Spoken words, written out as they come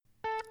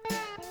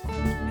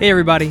Hey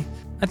everybody,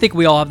 I think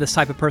we all have this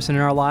type of person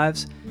in our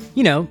lives.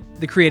 You know,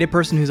 the creative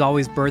person who's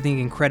always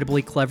birthing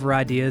incredibly clever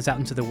ideas out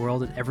into the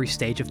world at every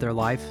stage of their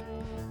life.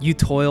 You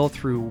toil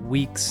through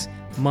weeks,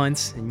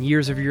 months, and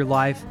years of your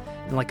life,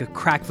 and like a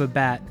crack of a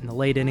bat in the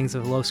late innings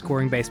of a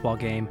low-scoring baseball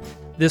game,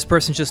 this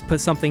person just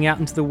puts something out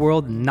into the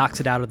world and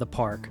knocks it out of the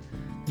park.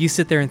 You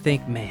sit there and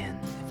think, man,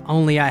 if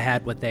only I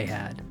had what they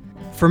had.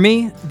 For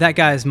me, that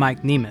guy is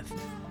Mike Nemeth.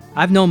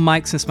 I've known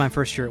Mike since my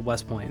first year at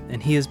West Point,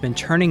 and he has been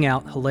churning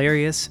out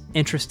hilarious,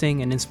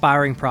 interesting, and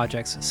inspiring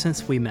projects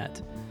since we met.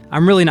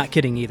 I'm really not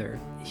kidding either.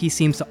 He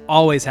seems to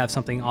always have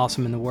something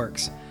awesome in the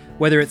works,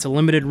 whether it's a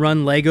limited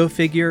run Lego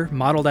figure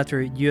modeled after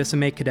a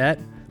USMA cadet,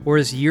 or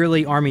his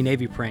yearly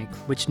Army-Navy prank,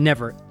 which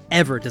never,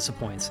 ever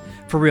disappoints.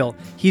 For real,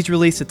 he's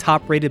released a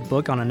top-rated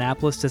book on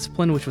Annapolis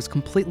discipline, which was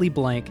completely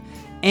blank,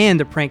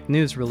 and a prank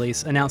news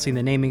release announcing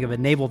the naming of a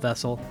naval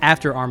vessel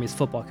after Army's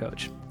football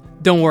coach.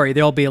 Don't worry,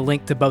 there'll be a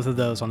link to both of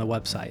those on the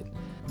website.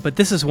 But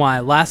this is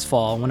why last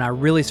fall, when I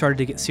really started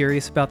to get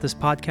serious about this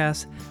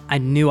podcast, I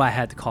knew I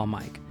had to call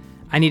Mike.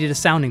 I needed a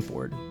sounding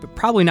board, but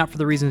probably not for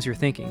the reasons you're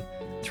thinking.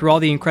 Through all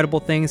the incredible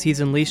things he's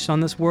unleashed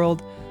on this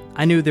world,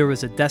 I knew there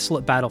was a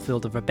desolate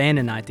battlefield of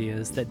abandoned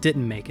ideas that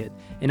didn't make it,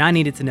 and I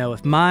needed to know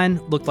if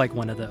mine looked like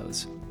one of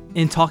those.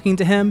 In talking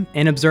to him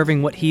and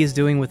observing what he is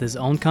doing with his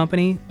own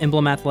company,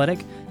 Emblem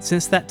Athletic,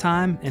 since that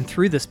time and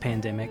through this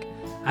pandemic,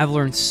 I've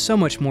learned so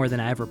much more than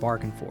I ever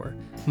bargained for.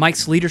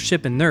 Mike's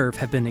leadership and nerve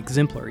have been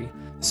exemplary,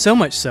 so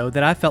much so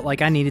that I felt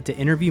like I needed to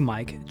interview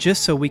Mike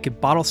just so we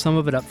could bottle some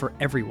of it up for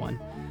everyone.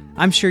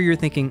 I'm sure you're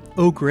thinking,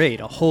 oh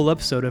great, a whole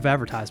episode of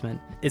advertisement.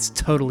 It's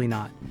totally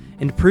not.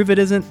 And to prove it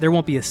isn't, there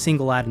won't be a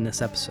single ad in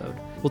this episode.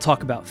 We'll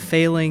talk about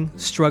failing,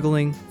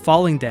 struggling,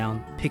 falling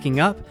down, picking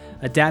up,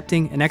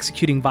 adapting, and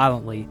executing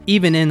violently,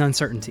 even in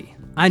uncertainty.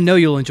 I know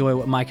you'll enjoy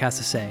what Mike has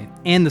to say,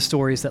 and the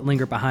stories that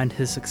linger behind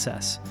his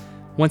success.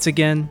 Once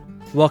again,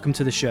 welcome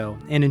to the show,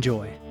 and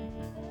enjoy.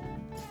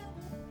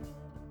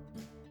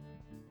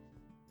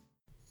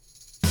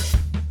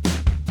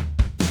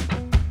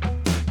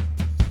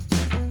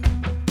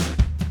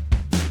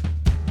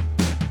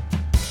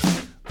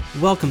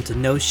 Welcome to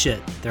No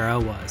Shit, There I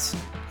Was,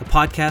 a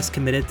podcast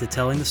committed to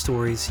telling the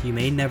stories you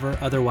may never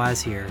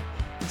otherwise hear.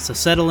 So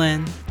settle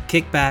in,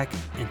 kick back,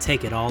 and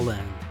take it all in.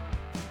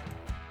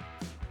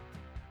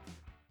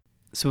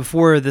 So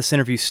before this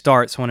interview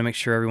starts, I want to make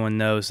sure everyone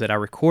knows that I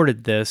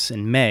recorded this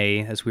in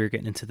May as we were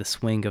getting into the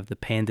swing of the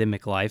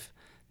pandemic life.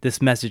 This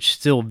message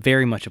still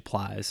very much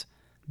applies,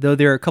 though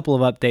there are a couple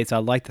of updates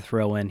I'd like to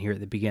throw in here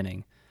at the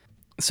beginning.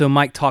 So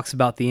Mike talks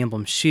about the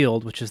Emblem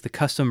Shield, which is the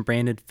custom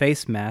branded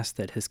face mask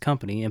that his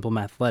company, Emblem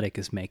Athletic,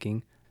 is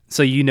making.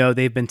 So you know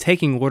they've been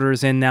taking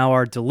orders and now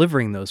are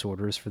delivering those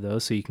orders for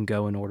those, so you can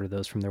go and order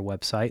those from their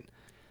website.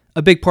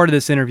 A big part of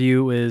this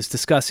interview is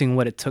discussing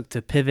what it took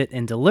to pivot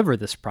and deliver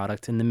this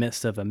product in the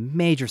midst of a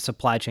major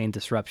supply chain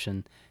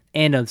disruption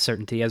and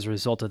uncertainty as a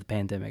result of the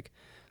pandemic.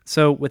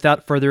 So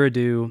without further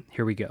ado,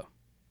 here we go.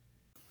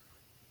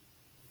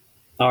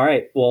 All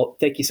right. Well,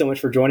 thank you so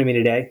much for joining me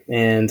today.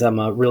 And I'm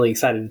really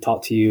excited to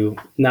talk to you,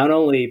 not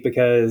only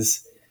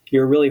because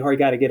you're a really hard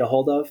guy to get a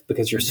hold of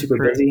because you're super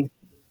busy.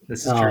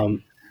 This is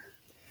true.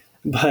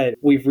 But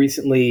we've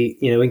recently,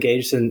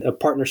 engaged in a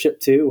partnership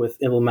too with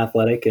Emblem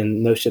Athletic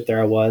and No Shit There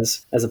I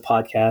Was as a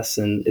podcast.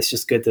 And it's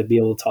just good to be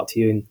able to talk to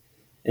you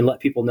and let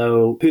people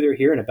know who they're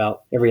hearing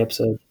about every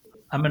episode.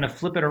 I'm going to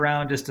flip it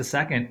around just a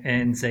second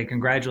and say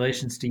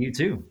congratulations to you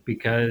too,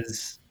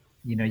 because,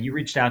 you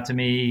reached out to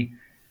me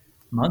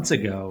months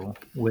ago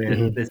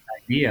with this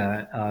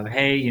idea of,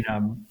 hey,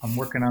 I'm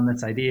working on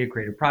this idea,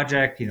 creative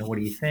project, what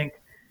do you think?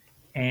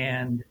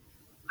 And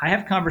I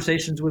have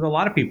conversations with a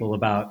lot of people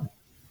about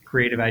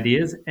creative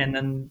ideas, and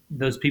then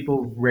those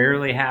people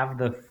rarely have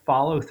the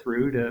follow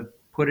through to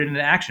put it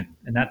into action.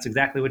 And that's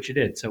exactly what you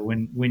did. So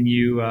when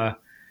you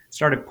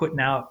started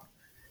putting out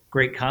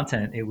great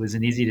content, it was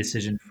an easy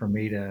decision for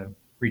me to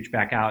reach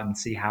back out and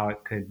see how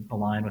it could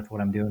align with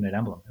what I'm doing at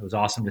Emblem. It was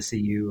awesome to see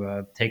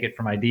you take it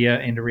from idea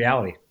into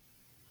reality.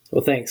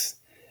 Well, thanks.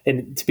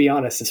 And to be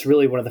honest, it's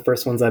really one of the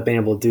first ones I've been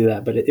able to do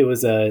that, but it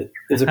was a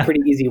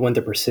pretty easy one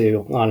to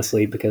pursue,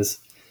 honestly, because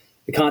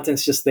the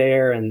content's just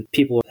there and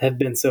people have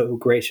been so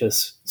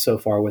gracious so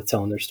far with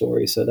telling their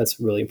stories. So that's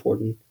really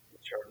important.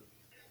 Sure.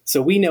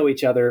 So we know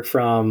each other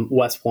from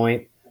West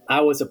Point.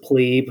 I was a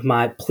plebe.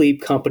 My plebe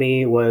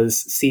company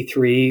was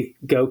C3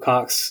 Go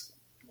Cox.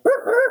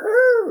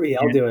 Yeah,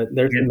 I'll do it.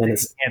 There's the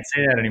minutes. You can't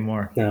say that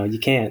anymore. No, you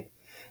can't.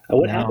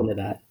 What happened to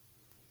that?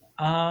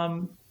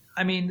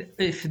 I mean,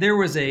 if there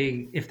was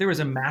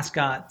a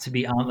mascot to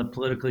be on the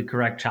politically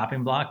correct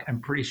chopping block,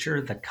 I'm pretty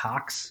sure the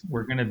Cox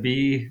were going to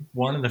be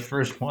one of the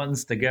first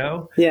ones to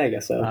go. Yeah, I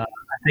guess so.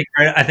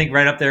 I think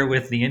right up there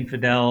with the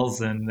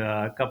Infidels and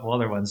a couple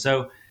other ones.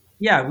 So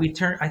yeah,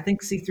 I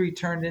think C3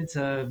 turned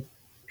into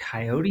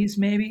Coyotes,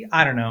 maybe.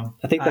 I don't know.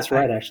 I think that's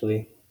right,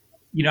 actually.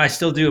 I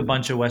still do a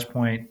bunch of West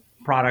Point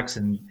products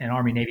and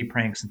Army Navy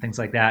pranks and things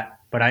like that,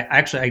 but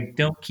I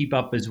don't keep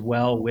up as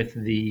well with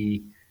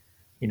the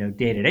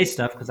day-to-day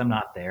stuff because I'm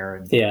not there.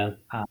 And, yeah.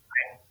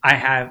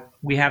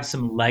 we have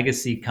some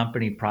legacy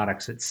company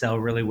products that sell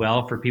really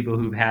well for people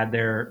who've had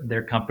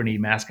their company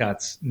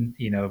mascots,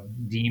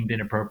 deemed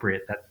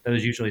inappropriate. That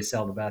those usually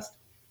sell the best.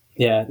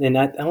 Yeah, and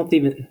I don't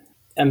even.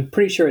 I'm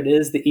pretty sure it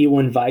is the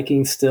E1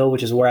 Viking still,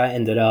 which is where I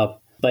ended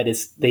up. But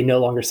they no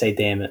longer say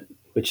 "damn it,"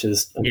 which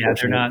is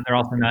unfortunate. Yeah, they're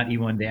also not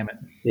E1 damn it.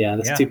 Yeah,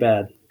 that's too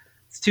bad.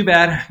 It's too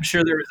bad. I'm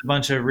sure there was a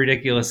bunch of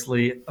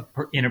ridiculously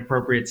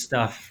inappropriate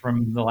stuff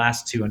from the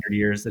last 200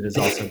 years that has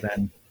also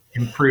been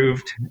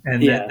improved,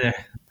 and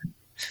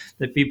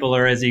that people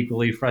are as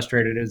equally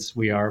frustrated as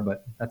we are,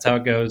 but that's how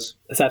it goes.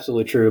 That's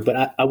absolutely true.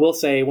 But I will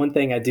say one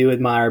thing I do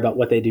admire about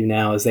what they do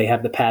now is they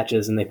have the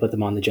patches and they put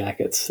them on the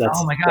jackets.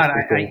 Oh my God.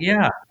 Cool.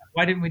 Yeah.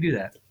 Why didn't we do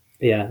that?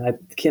 Yeah. I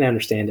can't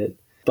understand it.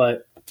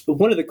 But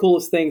one of the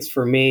coolest things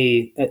for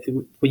me,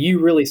 when you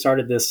really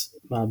started this,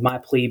 My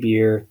Plebe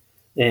year,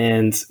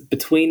 and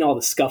between all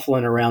the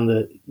scuffling around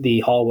the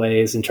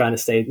hallways and trying to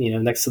stay,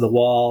 next to the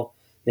wall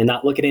and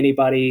not look at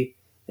anybody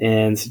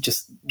and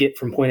just get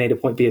from point A to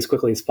point B as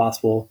quickly as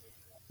possible,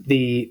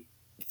 the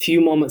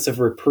few moments of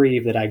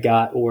reprieve that I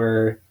got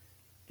were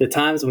the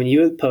times when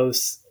you would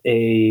post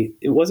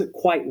it wasn't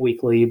quite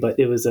weekly, but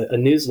it was a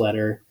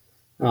newsletter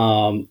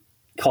called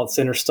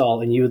Center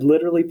Stall, and you would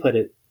literally put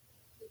it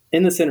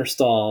in the center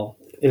stall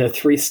in a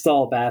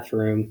 3-stall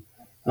bathroom,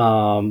 a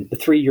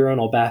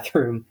 3-urinal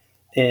bathroom,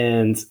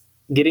 and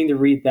getting to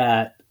read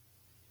that.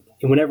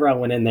 And whenever I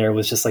went in there, it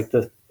was just like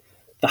the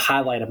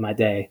highlight of my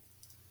day.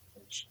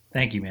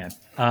 Thank you, man.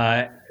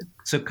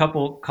 So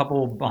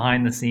couple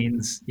behind the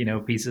scenes,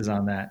 pieces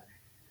on that.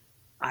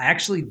 I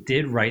actually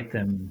did write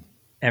them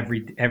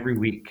every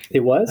week.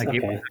 It was? Like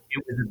okay.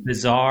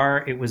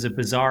 It was a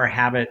bizarre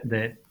habit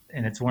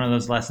and it's one of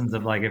those lessons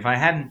of like, if I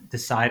hadn't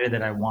decided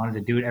that I wanted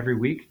to do it every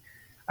week,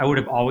 I would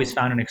have always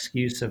found an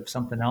excuse of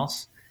something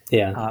else.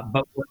 Yeah.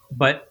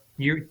 But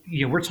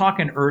we're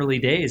talking early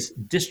days.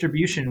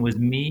 Distribution was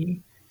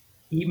me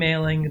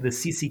emailing the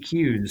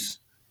CCQs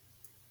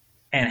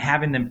and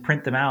having them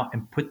print them out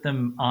and put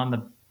them on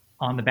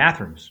the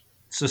bathrooms.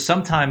 So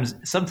sometimes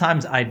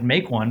I'd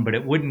make one, but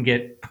it wouldn't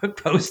get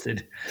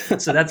posted.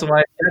 So that's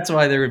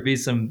why there would be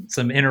some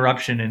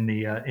interruption in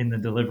the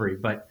delivery.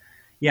 But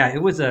yeah,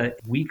 it was a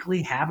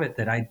weekly habit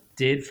that I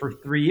did for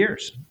 3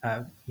 years.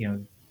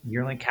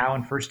 Yearling cow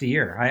in first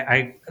year.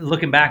 I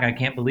looking back, I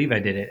can't believe I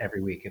did it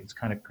every week. It was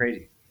kind of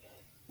crazy.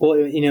 Well,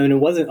 and it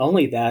wasn't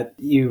only that.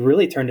 You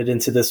really turned it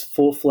into this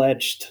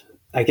full-fledged,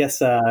 I guess,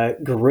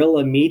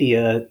 guerrilla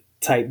media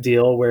type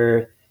deal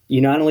where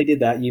you not only did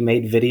that, you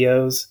made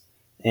videos,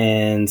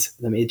 and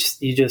I mean,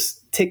 you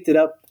just ticked it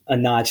up a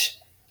notch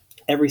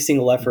every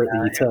single effort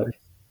that you took.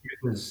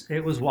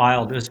 It was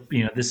wild. It was,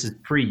 this is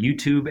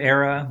pre-YouTube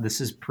era.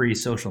 This is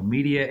pre-social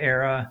media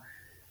era.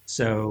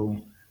 So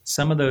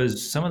some of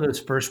those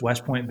first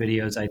West Point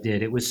videos I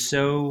did, it was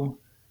so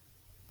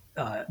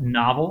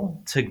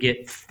novel to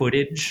get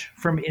footage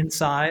from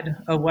inside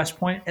of West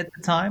Point at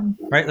the time,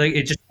 right? Like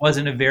it just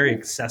wasn't a very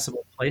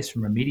accessible place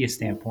from a media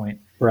standpoint.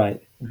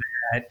 Right.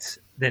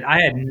 That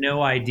I had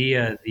no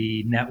idea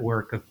the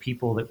network of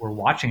people that were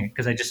watching it,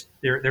 because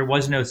there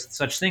was no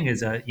such thing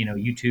as a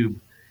YouTube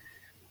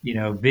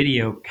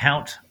video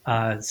count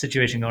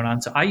situation going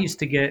on. So I used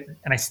to get,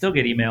 and I still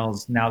get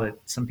emails now that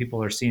some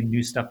people are seeing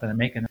new stuff that I'm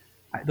making.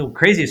 The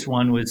craziest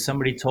one was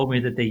somebody told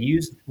me that they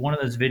used one of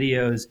those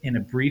videos in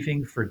a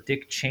briefing for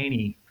Dick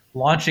Cheney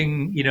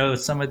launching,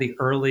 some of the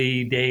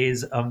early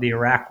days of the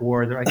Iraq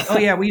War. They're like, oh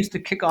yeah, we used to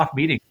kick off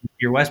meetings with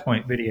your West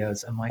Point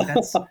videos. I'm like,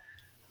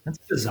 that's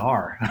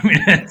bizarre. I mean,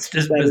 it's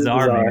just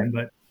bizarre, man.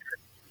 But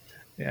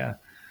yeah.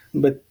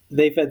 But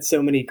they've had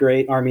so many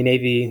great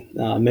Army-Navy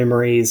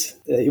memories.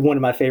 One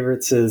of my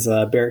favorites is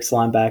Barracks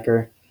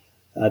Linebacker.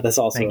 That's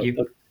also a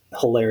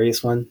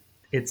hilarious one.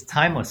 It's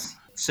timeless.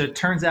 So it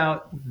turns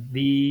out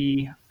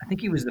I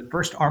think he was the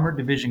first Armored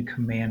Division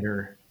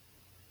commander.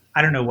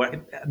 I don't know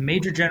what,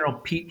 Major General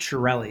Pete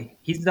Chiarelli.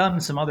 He's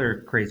done some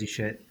other crazy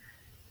shit.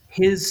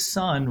 His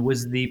son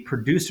was the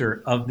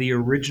producer of the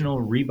original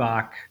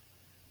Reebok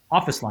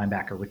Office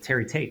Linebacker with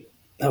Terry Tate.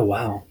 Oh,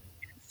 wow.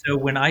 So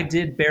when I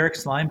did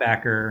Barracks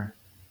Linebacker,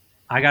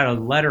 I got a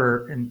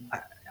letter in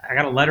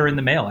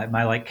the mail at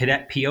my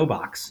cadet PO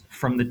box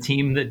from the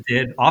team that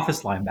did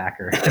Office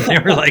Linebacker, and they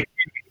were like,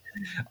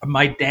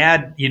 "My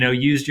dad,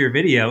 used your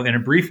video in a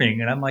briefing,"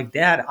 and I'm like,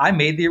 "Dad, I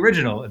made the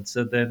original." And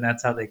so then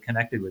that's how they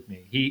connected with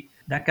me.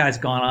 That guy's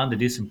gone on to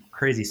do some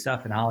crazy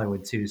stuff in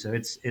Hollywood too. So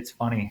it's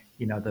funny,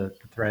 the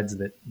threads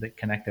that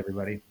connect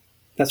everybody.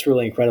 That's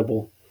really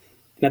incredible,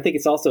 and I think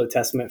it's also a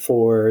testament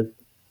for.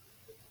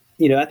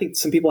 I think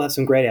some people have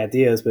some great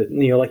ideas, but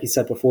like you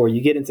said before,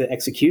 you get into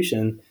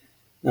execution,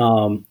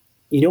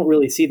 you don't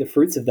really see the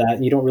fruits of that,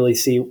 and you don't really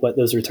see what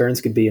those returns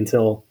could be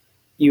until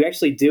you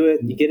actually do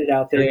it. You get it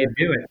out there. You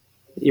do it.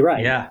 You're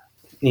right. Yeah.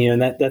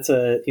 And that's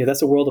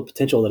a world of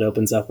potential that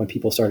opens up when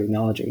people start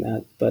acknowledging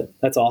that. But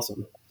that's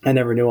awesome. I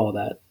never knew all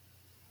that.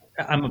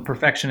 I'm a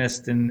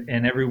perfectionist in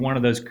every one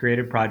of those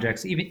creative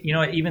projects.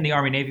 Even the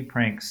Army Navy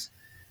pranks,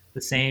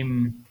 the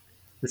same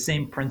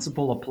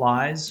principle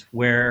applies,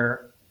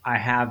 where I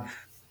have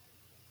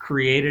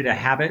created a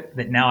habit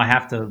that now I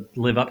have to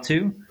live up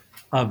to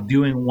of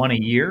doing one a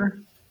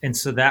year. And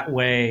so that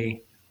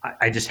way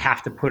I just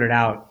have to put it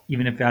out,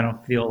 even if I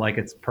don't feel like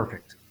it's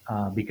perfect.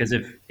 Because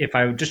if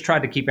I just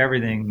tried to keep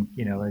everything,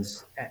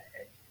 as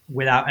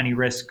without any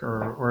risk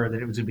or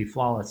that it was going to be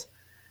flawless,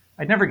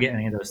 I'd never get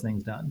any of those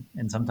things done.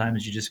 And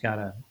sometimes you just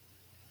gotta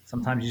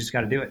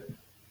do it.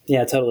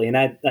 Yeah, totally. And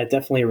I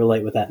definitely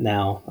relate with that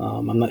now.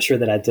 I'm not sure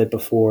that I did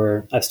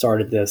before I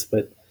started this,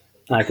 but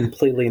I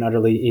completely and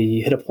utterly,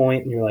 you hit a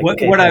point and you're like,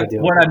 okay, what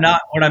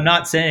I'm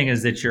not saying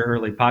is that your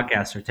early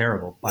podcasts are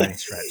terrible by any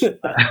stretch.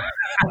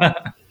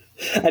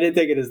 I didn't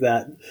think it as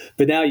that,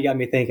 but now you got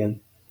me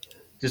thinking.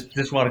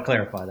 Just want to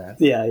clarify that.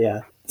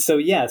 Yeah.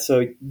 So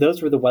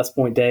those were the West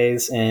Point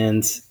days,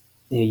 and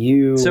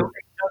you. So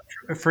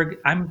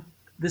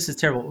this is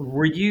terrible.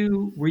 Were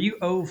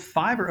you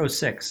 05 or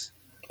 06?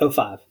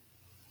 05.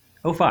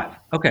 05.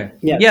 Okay.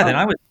 Yeah. Then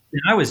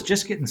I was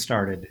just getting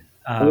started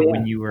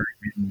when you were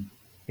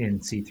in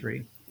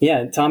C3.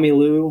 Yeah. Tommy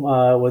Lou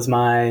was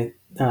my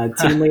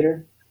team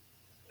leader.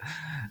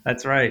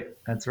 That's right.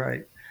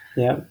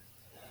 Yeah.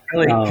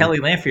 Kelly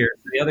Lamphere,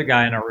 the other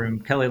guy in our room,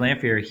 Kelly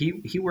Lamphere,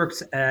 he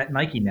works at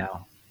Nike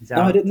now. He's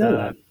out, I didn't know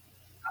that.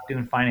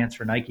 Doing finance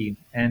for Nike.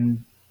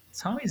 And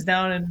Tommy's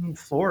down in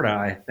Florida,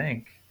 I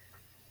think.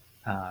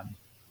 I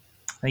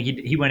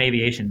think he went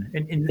aviation.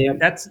 And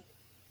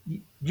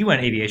you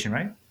went aviation,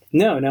 right?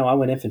 No, I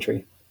went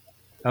infantry.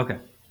 Okay.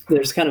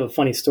 There's kind of a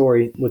funny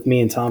story with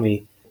me and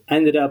Tommy. I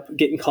ended up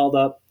getting called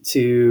up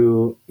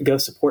to go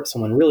support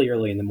someone really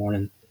early in the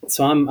morning.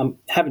 So I'm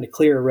having to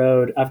clear a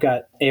road. I've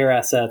got air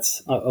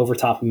assets over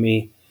top of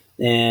me,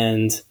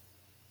 and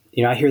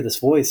I hear this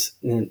voice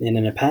in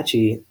an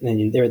Apache,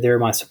 and they're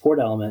my support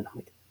element. I'm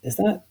like, is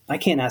that? I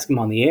can't ask him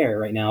on the air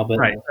right now, but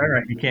right.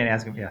 You can't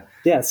ask him. Yeah.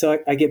 Yeah. So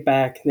I get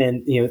back,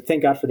 and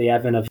thank God for the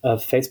advent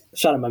of Facebook.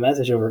 Shot him a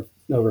message over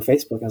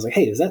Facebook. I was like,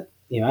 hey, is that?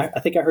 I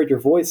think I heard your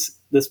voice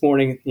this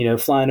morning.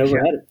 Flying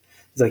overhead. Yeah.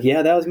 He's like,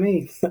 yeah, that was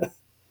me.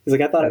 He's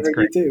like, I thought I heard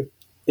you too.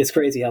 It's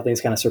crazy how things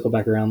kind of circle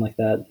back around like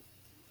that.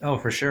 Oh,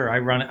 for sure. I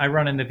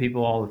run into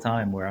people all the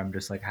time where I'm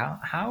just like, how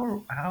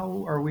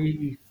are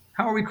we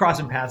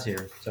crossing paths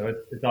here? So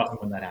it's awesome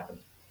when that happens.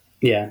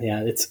 Yeah,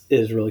 it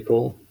is really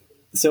cool.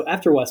 So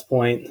after West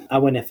Point, I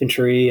went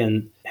infantry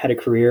and had a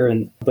career,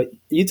 but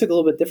you took a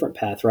little bit different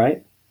path,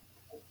 right?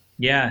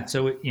 Yeah.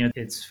 So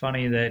it's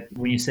funny that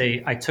when you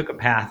say I took a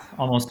path,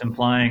 almost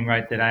implying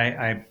that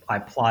I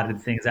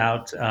plotted things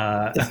out.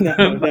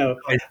 No.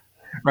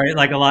 Right,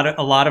 like a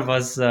lot of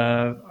us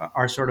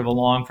are sort of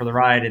along for the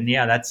ride, and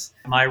that's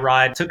my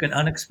ride. Took an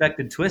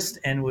unexpected twist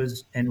and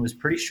was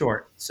pretty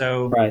short.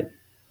 So right.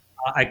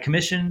 I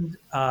commissioned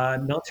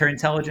military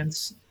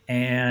intelligence,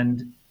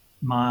 and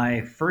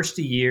my first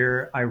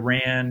year I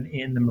ran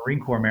in the Marine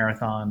Corps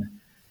Marathon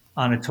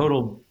on a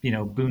total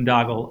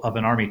boondoggle of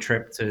an Army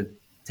trip to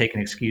take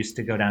an excuse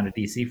to go down to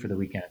DC for the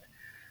weekend.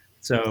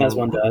 So as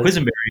one does.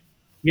 Quisenberry,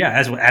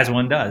 as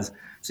one does.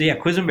 So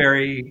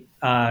Quisenberry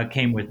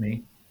came with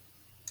me.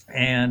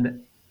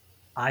 And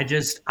I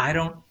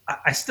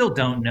still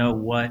don't know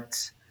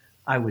what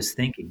I was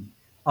thinking,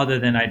 other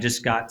than I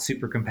just got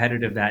super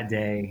competitive that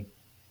day,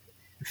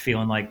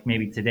 feeling like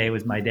maybe today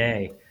was my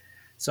day.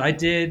 So I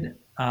did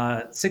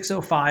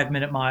 6:05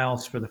 minute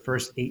miles for the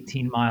first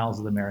 18 miles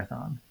of the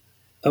marathon.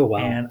 Oh, wow.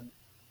 And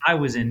I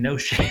was in no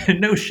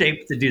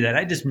shape to do that.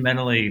 I just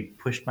mentally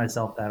pushed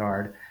myself that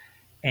hard.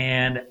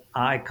 And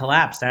I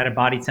collapsed. I had a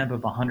body temp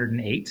of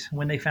 108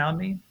 when they found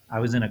me. I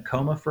was in a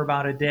coma for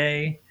about a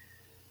day.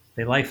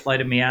 They life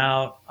flighted me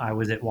out. I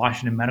was at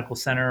Washington Medical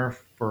Center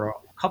for a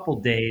couple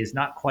days,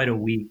 not quite a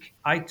week.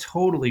 I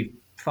totally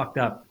fucked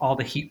up all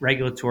the heat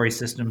regulatory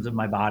systems of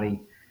my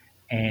body,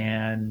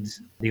 and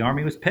the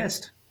Army was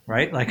pissed,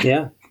 right?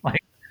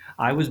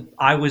 I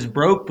was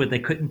broke, but they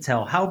couldn't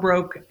tell how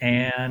broke,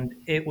 and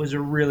it was a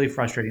really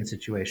frustrating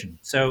situation.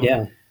 So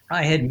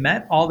I had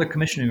met all the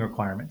commissioning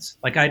requirements.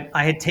 Like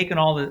I had taken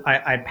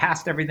I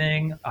passed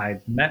everything. I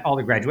met all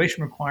the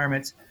graduation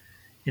requirements,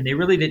 and they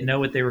really didn't know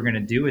what they were going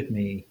to do with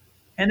me.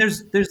 And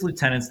there's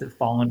lieutenants that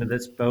fall into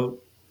this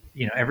boat.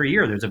 Every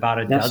year there's about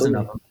a dozen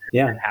of them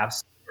that have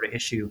some sort of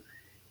issue.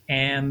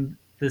 And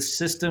the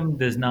system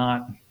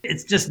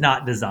it's just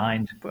not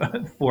designed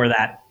for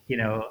that,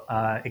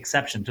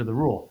 exception to the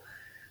rule.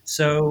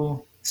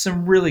 So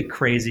some really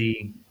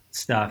crazy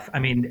stuff. I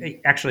mean,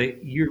 actually,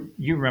 you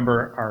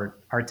remember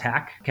our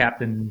TAC,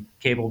 Captain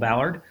Cable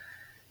Ballard?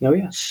 Oh,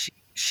 yeah.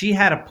 She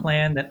had a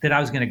plan that I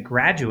was going to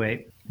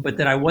graduate, but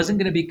that I wasn't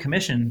going to be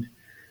commissioned,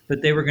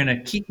 but they were going to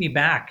keep me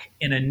back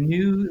in a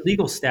new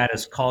legal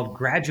status called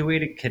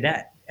graduated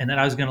cadet, and that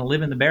I was going to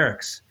live in the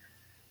barracks.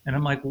 And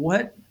I'm like,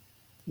 what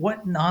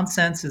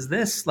nonsense is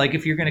this? Like,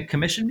 if you're going to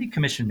commission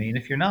me. And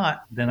if you're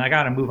not, then I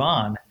got to move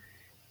on.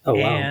 Oh,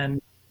 wow.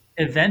 And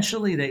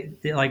eventually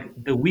they like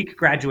the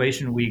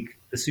graduation week,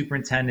 the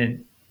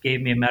superintendent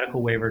gave me a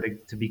medical waiver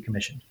to be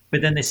commissioned,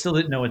 but then they still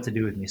didn't know what to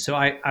do with me. So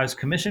I was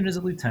commissioned as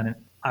a lieutenant.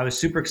 I was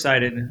super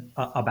excited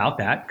about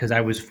that because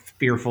I was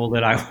fearful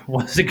that I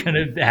wasn't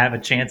going to have a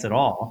chance at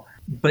all.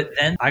 But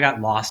then I got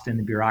lost in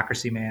the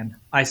bureaucracy, man.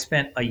 I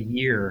spent a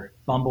year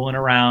bumbling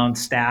around,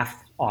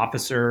 staff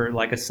officer,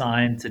 like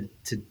assigned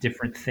to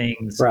different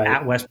things Right.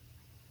 at West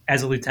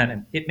as a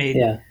lieutenant.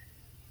 Yeah.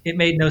 It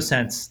made no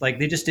sense. Like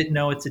they just didn't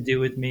know what to do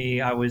with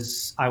me. I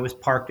was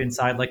parked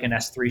inside like an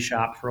S3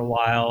 shop for a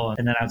while,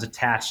 and then I was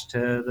attached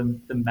to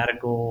the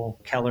medical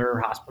Keller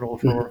Hospital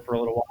Mhm. for a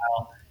little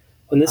while.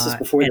 And this is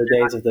before And the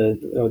days of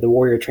the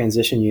warrior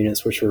transition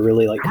units, which were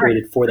really like right,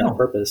 created for that no,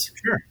 purpose.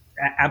 sure,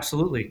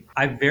 absolutely.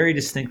 I very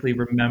distinctly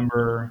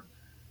remember,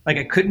 like,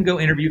 I couldn't go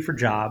interview for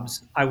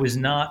jobs. I was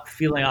not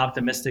feeling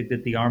optimistic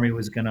that the Army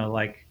was gonna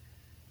like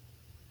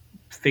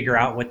figure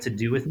out what to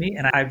do with me,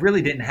 and I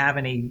really didn't have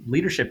any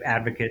leadership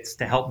advocates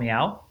to help me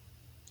out.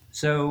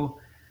 So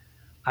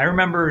I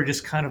remember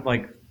just kind of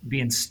like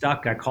being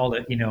stuck. I called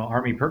it,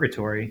 Army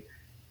purgatory.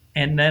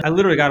 And then I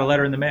literally got a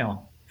letter in the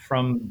mail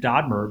from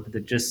Dodmerb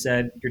that just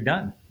said, "You're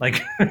done.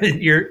 Like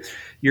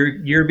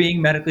you're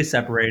being medically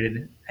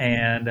separated,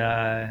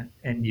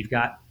 and you've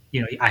got,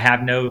 I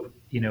have no,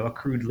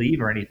 accrued leave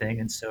or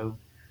anything, and so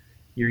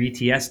your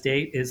ETS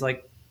date is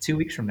like 2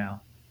 weeks from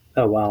now."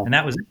 Oh, wow. And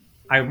that was it.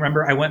 I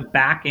remember I went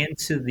back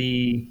into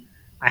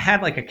I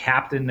had like a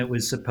captain that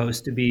was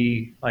supposed to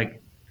be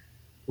like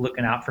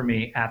looking out for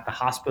me at the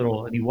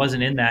hospital, and he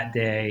wasn't in that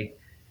day.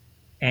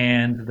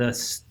 And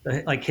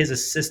like his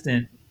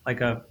assistant, like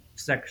a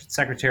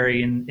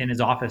secretary in his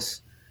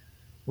office,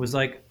 was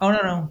like, "Oh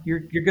no, you're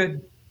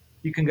good,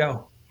 you can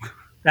go."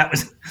 That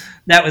was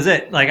that was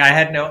it. Like I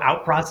had no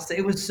out process.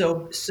 It was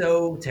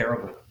so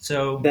terrible.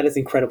 So That is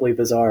incredibly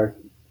bizarre.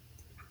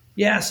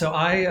 yeah, so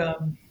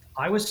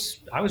I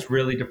was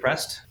really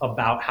depressed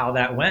about how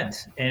that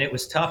went, and it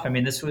was tough. I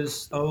mean, this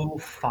was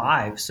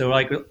 '05, so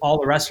like all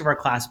the rest of our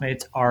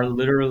classmates are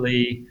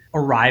literally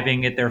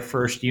arriving at their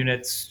first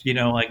units,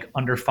 like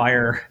under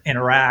fire in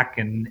Iraq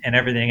and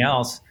everything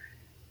else.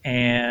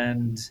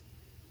 And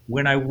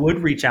when I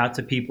would reach out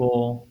to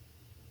people,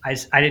 I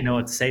didn't know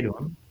what to say to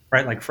them,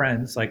 right? Like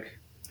friends, like,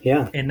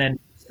 Yeah. and then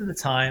most of the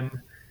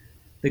time,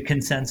 the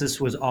consensus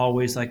was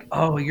always like,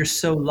 "Oh, you're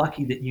so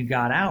lucky that you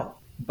got out,"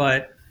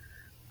 but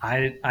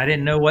I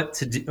didn't know what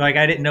to do. Like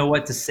I didn't know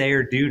what to say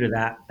or do to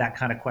that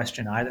kind of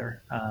question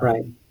either.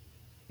 Right.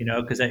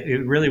 Because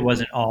it really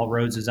wasn't all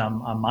roses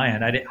on my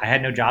end. I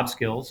had no job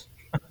skills.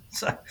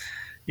 So,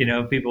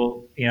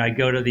 people, I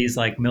go to these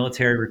like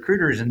military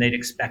recruiters and they'd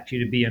expect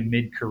you to be a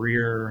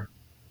mid-career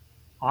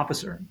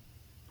officer.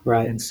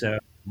 Right. And so,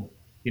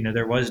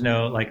 there was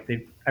no like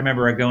I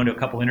remember going to a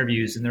couple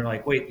interviews and they're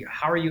like, "Wait,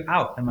 how are you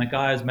out?" I'm like, "Oh,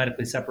 I was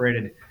medically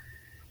separated." And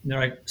they're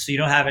like, "So you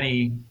don't have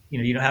any,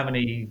 you don't have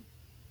any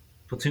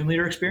platoon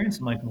leader experience?"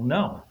 I'm like, "Well,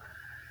 no."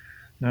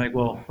 And they're like,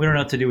 "Well, we don't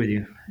know what to do with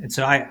you." And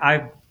so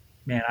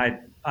man,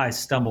 I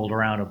stumbled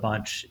around a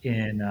bunch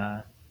in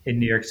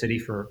New York City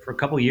for a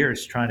couple of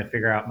years trying to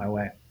figure out my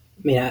way.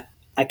 I mean,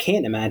 I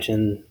can't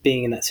imagine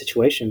being in that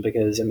situation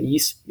because, I mean,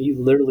 you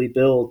literally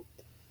build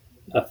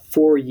a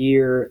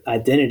 4-year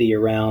identity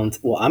around,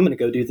 well, I'm going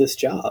to go do this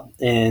job.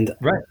 And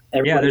Right. Yeah.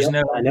 everybody There's else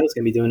no. I know is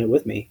going to be doing it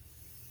with me.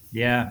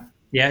 Yeah.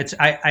 Yeah.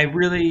 I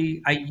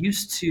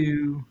used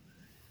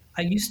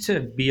to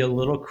be a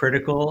little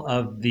critical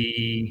of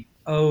the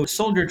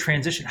soldier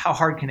transition. How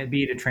hard can it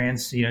be to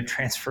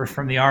transfer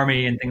from the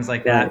army and things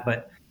like Right. that?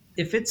 But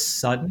if it's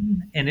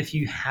sudden and if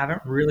you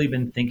haven't really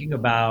been thinking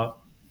about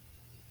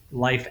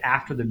life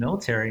after the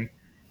military,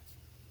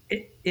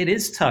 it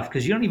is tough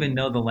because you don't even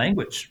know the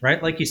language,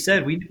 right? Like you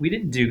said, we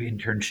didn't do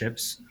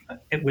internships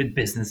with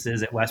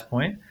businesses at West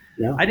Point.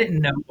 No. I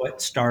didn't know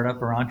what startup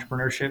or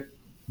entrepreneurship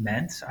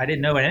meant. I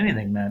didn't know what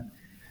anything meant.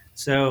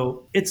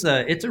 So it's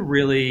a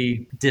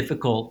really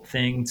difficult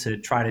thing to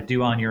try to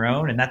do on your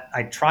own, and that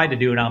I tried to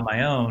do it on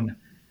my own,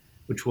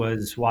 which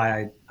was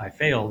why I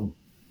failed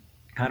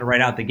kind of right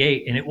out the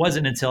gate. And it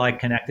wasn't until I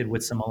connected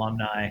with some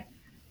alumni,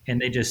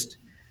 and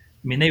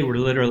they were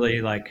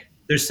literally like,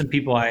 there's some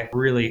people I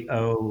really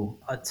owe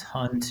a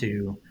ton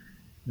to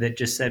that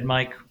just said,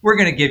 "Mike, we're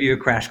going to give you a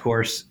crash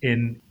course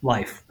in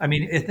life." I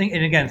mean,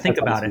 and again, think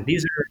That's about it. awesome.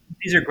 These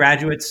are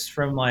graduates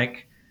from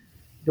like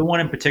the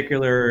one in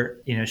particular,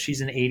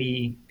 she's an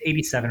 80,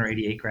 87 or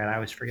 88 grad. I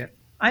always forget.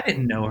 I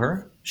didn't know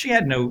her. She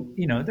had no,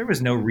 there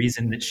was no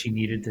reason that she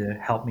needed to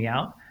help me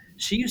out.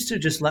 She used to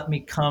just let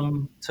me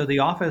come to the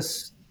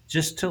office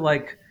just to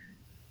like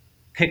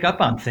pick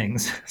up on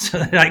things so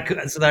that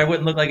I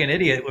wouldn't look like an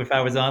idiot if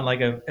I was on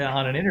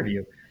on an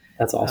interview.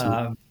 That's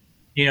awesome.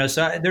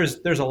 So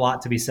there's a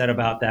lot to be said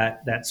about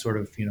that sort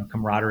of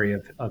camaraderie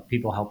of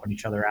people helping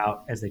each other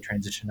out as they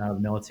transition out of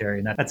the military,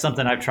 and that's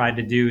something I've tried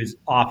to do as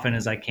often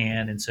as I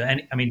can. And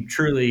I mean,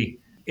 truly,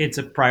 it's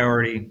a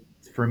priority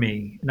for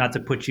me. Not to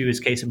put you as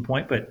case in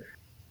point, but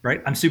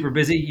right, I'm super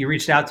busy. You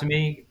reached out to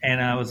me,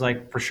 and I was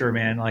like, for sure,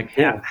 man. Like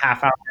Yeah.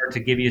 half hour to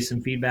give you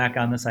some feedback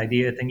on this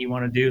idea thing you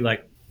want to do.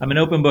 Like I'm an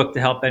open book to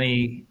help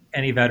any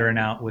veteran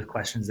out with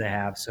questions they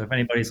have. So if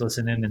anybody's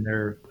listening and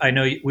I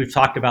know we've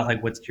talked about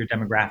like what's your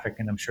demographic,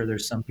 and I'm sure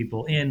there's some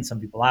people in, some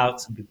people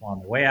out, some people on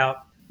their way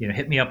out.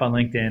 Hit me up on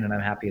LinkedIn, and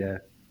I'm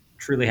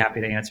truly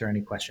happy to answer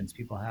any questions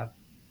people have.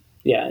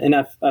 Yeah. And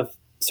I've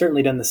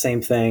certainly done the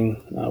same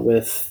thing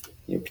with,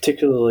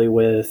 particularly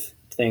with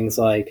things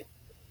like,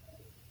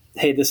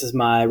 hey, this is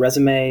my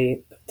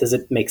resume. Does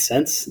it make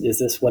sense? Is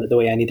this the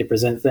way I need to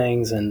present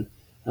things? And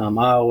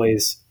I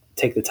always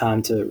take the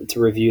time to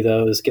review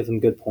those, give them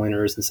good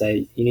pointers, and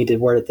say, you need to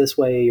word it this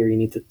way, or you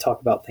need to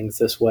talk about things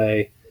this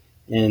way.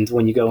 And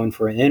when you go in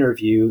for an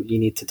interview, you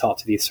need to talk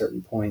to these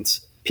certain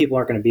points. People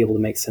aren't going to be able to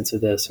make sense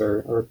of this,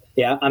 or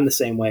yeah, I'm the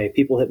same way.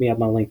 People hit me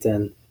up on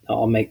LinkedIn.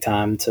 I'll make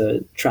time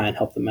to try and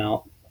help them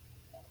out.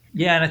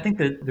 Yeah, and I think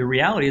that the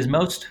reality is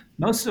most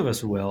of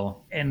us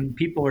will, and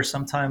people are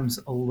sometimes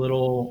a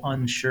little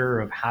unsure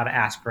of how to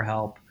ask for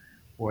help,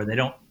 or they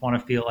don't want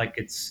to feel like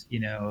it's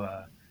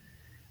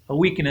a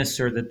weakness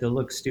or that they'll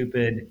look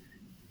stupid.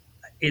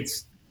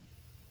 It's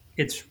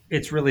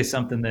it's really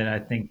something that I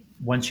think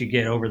once you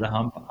get over the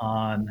hump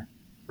on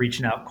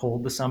reaching out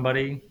cold to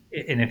somebody,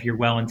 and if you're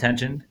well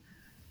intentioned,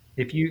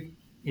 if you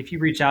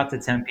reach out to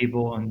 10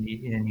 people and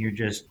you're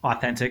just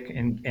authentic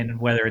and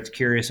whether it's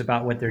curious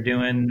about what they're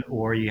doing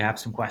or you have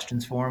some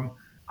questions for them,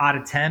 out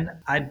of 10,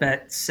 I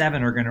bet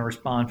 7 are going to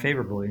respond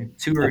favorably.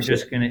 2 are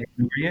just going to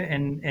ignore you.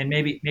 And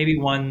maybe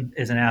 1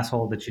 is an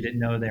asshole that you didn't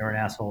know they were an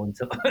asshole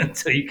until,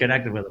 until you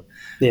connected with them.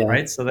 Yeah.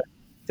 Right. So that,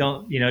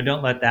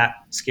 don't let that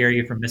scare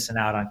you from missing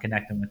out on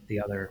connecting with the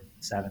other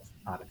 7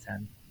 out of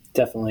 10.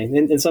 Definitely.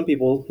 And some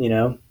people,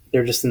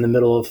 they're just in the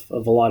middle of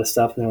a lot of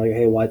stuff, and they're like,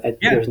 "Hey, why?"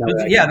 There's no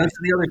way. Yeah, those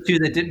are the other 2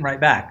 that didn't write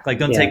back. Like,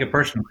 don't take it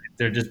personally;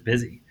 they're just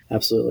busy.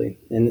 Absolutely,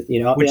 and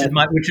which is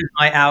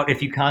my out.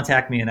 If you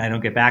contact me and I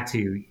don't get back to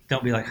you,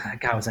 don't be like, "That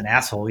guy was an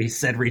asshole. He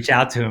said reach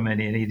out to him and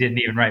he didn't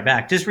even write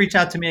back." Just reach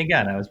out to me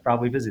again. I was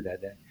probably busy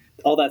that day.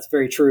 All that's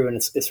very true, and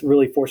it's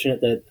really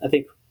fortunate that I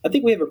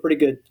think we have a pretty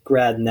good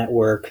grad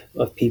network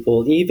of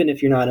people. Even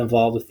if you're not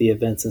involved with the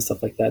events and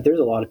stuff like that, there's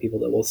a lot of people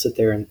that will sit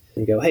there and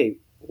go, "Hey,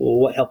 well,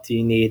 what help do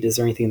you need? Is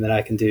there anything that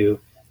I can do?"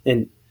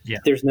 And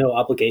there's no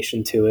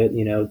obligation to it.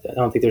 I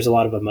don't think there's a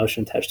lot of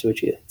emotion attached to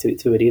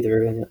it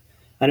either. And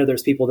I know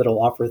there's people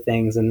that'll offer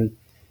things, and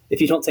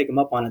if you don't take them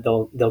up on it,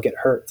 they'll get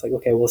hurt. It's like,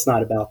 okay, well, it's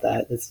not about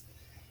that. It's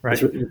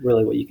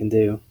really what you can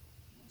do.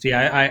 So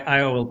yeah,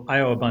 I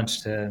owe a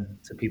bunch to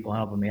people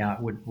helping me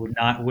out.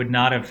 Would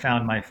not have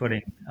found my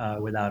footing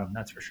without them.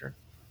 That's for sure.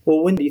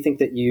 Well, when do you think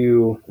that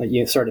you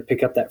started to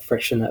pick up that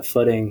friction, that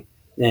footing?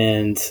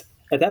 And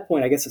at that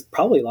point, I guess it's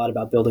probably a lot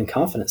about building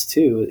confidence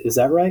too. Is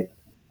that right?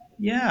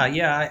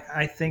 Yeah.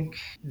 I think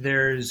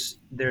there's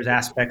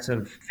aspects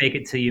of fake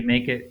it till you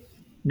make it,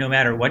 no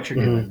matter what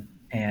you're doing.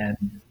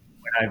 And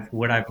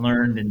what I've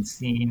learned and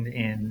seen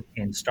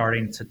in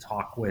starting to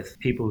talk with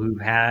people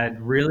who've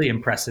had really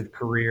impressive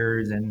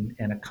careers and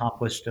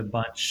accomplished a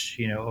bunch,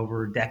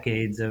 over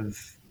decades of,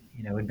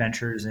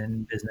 adventures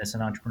in business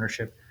and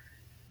entrepreneurship.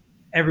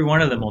 Every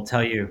one of them will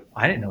tell you,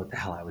 I didn't know what the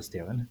hell I was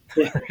doing.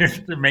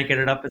 They're making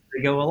it up as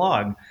they go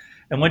along.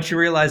 And once you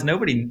realize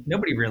nobody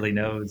really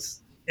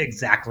knows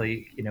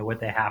exactly, what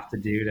they have to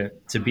do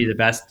to be the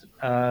best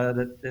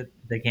that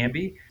they can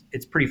be,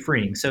 it's pretty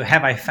freeing. So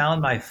have I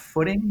found my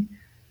footing?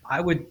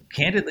 I would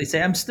candidly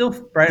say I'm still,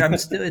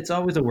 it's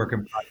always a work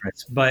in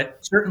progress, but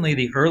certainly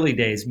the early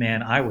days,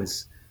 man, I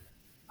was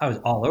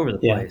all over the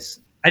place.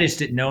 I just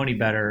didn't know any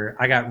better.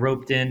 I got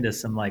roped into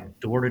some like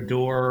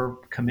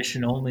door-to-door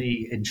commission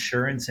only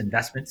insurance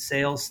investment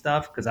sales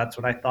stuff because that's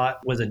what I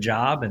thought was a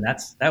job. And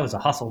that was a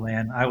hustle,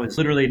 man. I was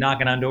literally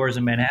knocking on doors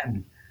in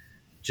Manhattan,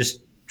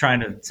 just trying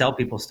to sell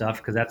people stuff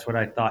because that's what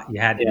I thought you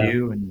had to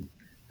do. And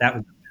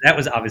that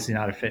was obviously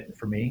not a fit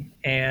for me.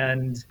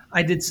 And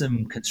I did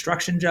some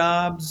construction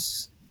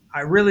jobs.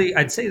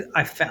 I'd say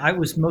I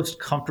was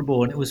most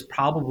comfortable, and it was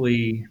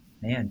probably,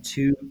 man,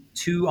 two,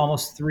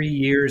 almost 3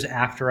 years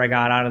after I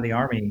got out of the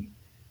Army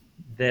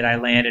that I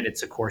landed at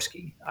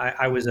Sikorsky.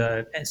 I was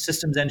a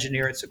systems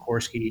engineer at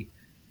Sikorsky.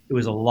 It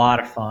was a lot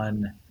of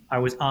fun. I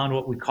was on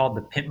what we called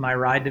the Pimp My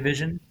Ride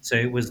division. So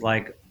it was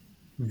like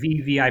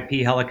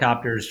VVIP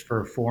helicopters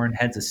for foreign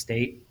heads of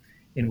state.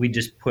 And we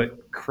just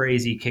put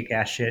crazy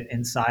kick-ass shit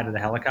inside of the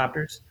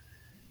helicopters.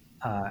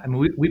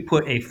 We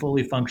put a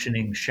fully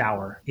functioning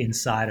shower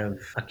inside of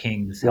a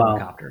King's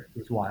helicopter. It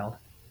was wild.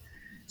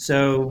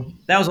 So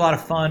that was a lot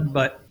of fun,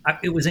 but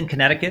it was in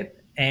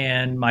Connecticut,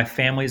 and my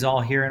family's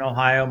all here in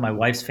Ohio. My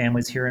wife's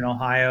family's here in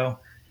Ohio.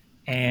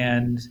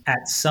 And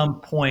at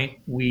some point,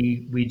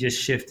 we just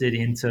shifted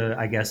into,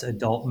 I guess,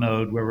 adult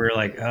mode where we're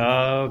like,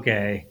 oh,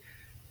 okay,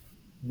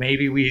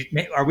 maybe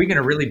are we going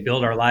to really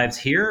build our lives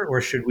here,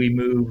 or should we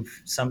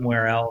move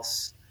somewhere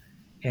else?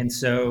 And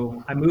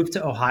so I moved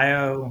to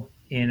Ohio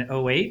in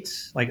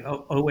 08, like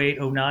 08,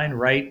 09,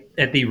 right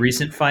at the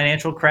recent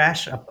financial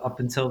crash up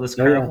until this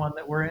current one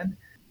that we're in.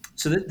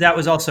 So that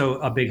was also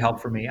a big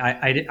help for me.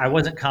 I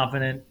wasn't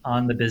confident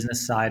on the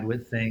business side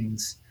with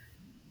things.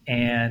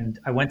 And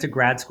I went to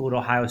grad school at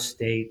Ohio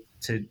State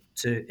to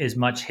as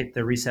much hit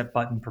the reset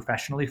button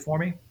professionally for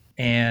me.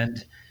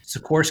 And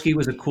Sikorsky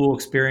was a cool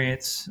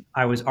experience.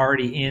 I was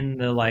already in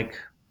the like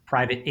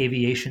private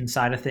aviation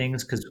side of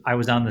things because I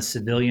was on the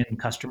civilian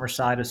customer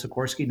side of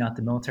Sikorsky, not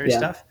the military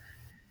stuff.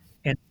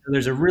 And so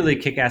there's a really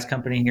kick-ass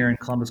company here in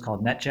Columbus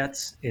called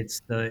NetJets.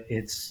 It's the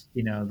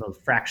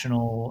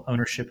fractional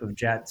ownership of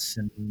jets,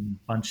 and a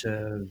bunch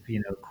of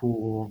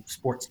cool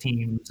sports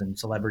teams and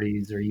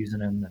celebrities are using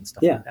them and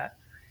stuff Yeah. like that.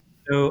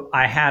 So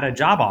I had a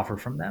job offer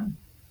from them,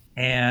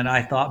 and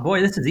I thought,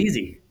 boy, this is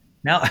easy.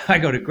 Now I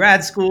go to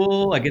grad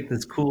school, I get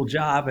this cool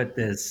job at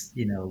this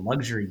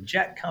luxury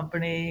jet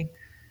company.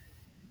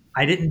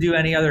 I didn't do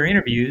any other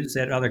interviews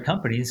at other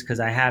companies because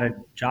I had a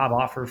job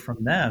offer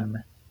from them.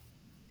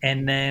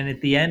 And then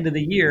at the end of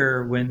the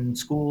year, when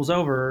school's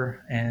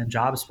over and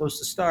job's supposed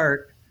to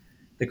start,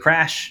 the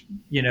crash,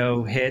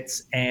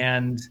 hits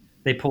and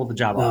they pull the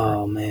job offer.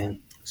 Oh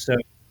man. So,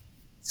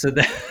 so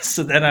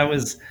then I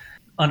was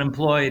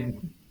unemployed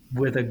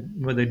with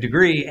a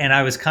degree, and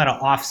I was kind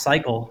of off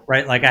cycle,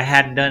 right? Like I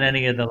hadn't done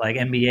any of the like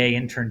MBA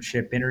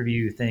internship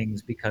interview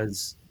things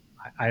because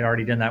I'd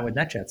already done that with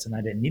NetJets, and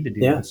I didn't need to do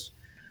those.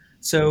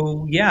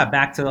 So yeah,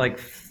 back to like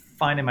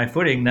finding my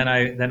footing. Then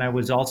I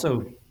was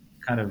also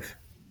kind of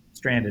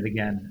stranded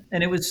again.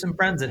 And it was some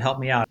friends that helped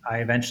me out. I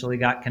eventually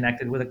got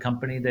connected with a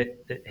company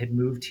that had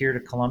moved here to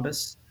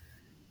Columbus,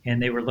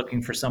 and they were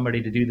looking for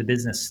somebody to do the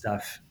business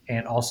stuff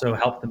and also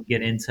help them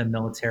get into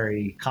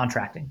military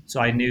contracting. So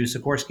I knew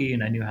Sikorsky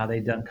and I knew how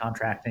they'd done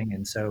contracting.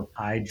 And so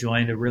I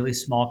joined a really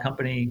small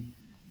company.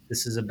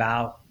 This is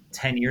about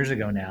 10 years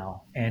ago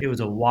now. And it was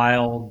a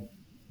wild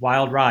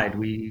ride.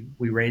 We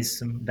raised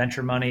some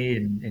venture money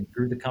and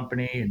grew the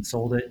company and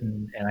sold it.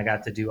 And I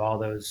got to do all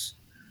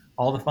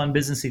the fun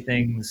businessy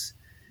things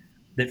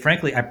that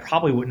frankly I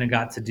probably wouldn't have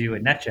got to do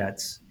at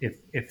NetJets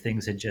if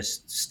things had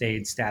just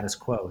stayed status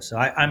quo. So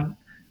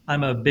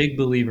I'm a big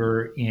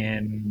believer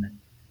in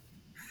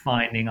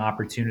finding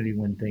opportunity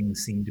when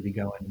things seem to be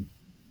going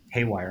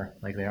haywire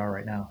like they are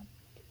right now.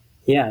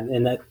 Yeah,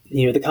 and that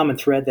the common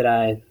thread that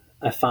I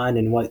find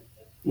in what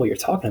you're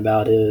talking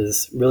about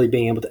is really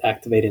being able to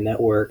activate a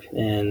network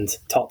and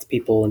talk to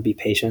people and be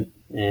patient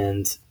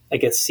and I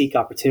guess seek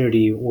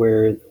opportunity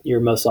where you're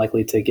most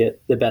likely to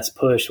get the best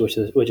push, which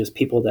is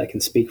people that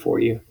can speak for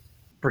you.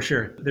 For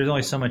sure. There's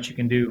only so much you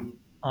can do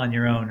on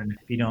your own. And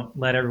if you don't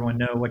let everyone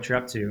know what you're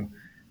up to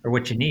or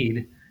what you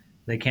need,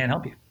 they can't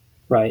help you.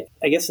 Right.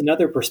 I guess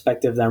another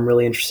perspective that I'm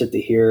really interested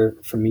to hear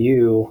from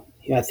you,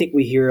 I think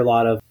we hear a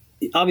lot of,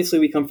 obviously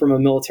we come from a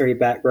military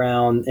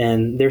background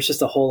and there's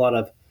just a whole lot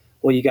of,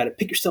 well, you got to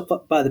pick yourself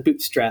up by the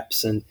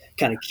bootstraps and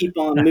kind of keep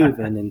on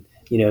moving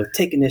and,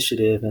 take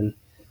initiative.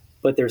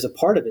 But there's a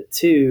part of it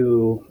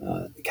too,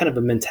 kind of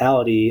a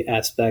mentality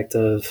aspect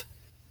of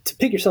to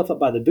pick yourself up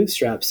by the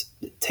bootstraps.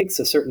 It takes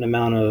a certain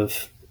amount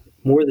of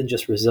more than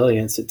just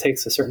resilience. It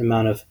takes a certain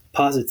amount of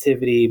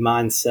positivity,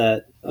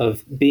 mindset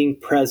of being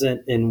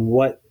present in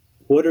what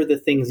are the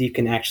things you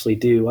can actually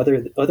do.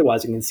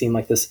 Otherwise, it can seem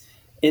like this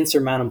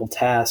insurmountable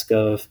task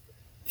of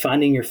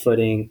finding your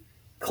footing,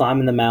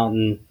 climbing the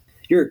mountain.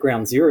 You're at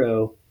ground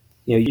zero.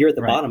 You're at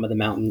the bottom of the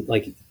mountain,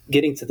 like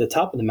getting to the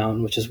top of the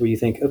mountain, which is where you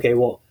think, okay,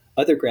 well,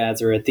 other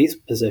grads are at these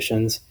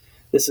positions.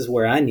 This is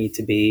where I need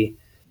to be.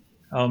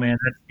 Oh man,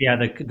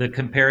 the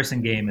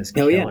comparison game is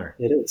killer.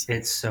 Oh yeah, it is.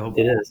 It's so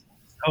bad. It is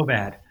so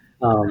bad.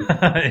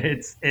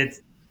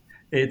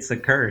 It's a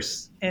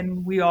curse,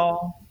 and we've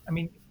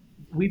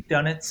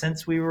done it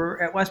since we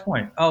were at West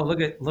Point. Oh,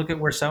 look at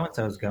where so and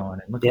so is going,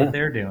 and look what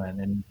they're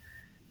doing,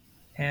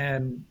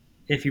 and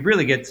if you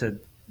really get to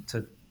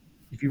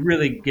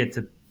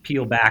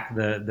peel back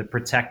the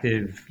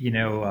protective,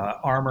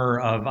 armor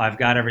of I've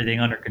got everything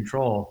under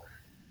control,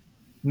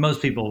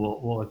 most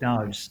people will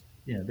acknowledge,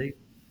 they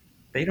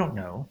don't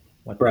know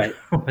what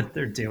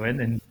they're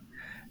doing,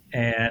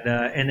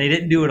 and they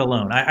didn't do it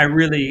alone. I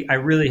really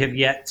have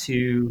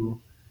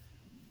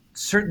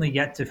certainly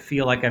yet to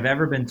feel like I've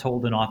ever been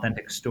told an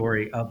authentic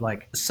story of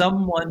like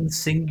someone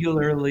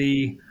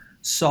singularly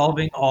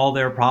solving all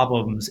their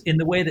problems in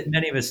the way that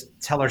many of us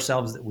tell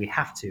ourselves that we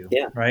have to.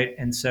 Yeah. Right.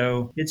 And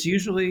so it's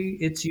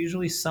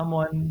usually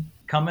someone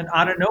coming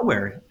out of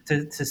nowhere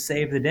to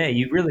save the day.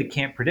 You really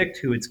can't predict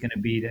who it's going to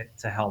be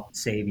to help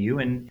save you.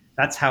 And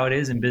that's how it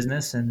is in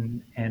business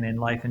and in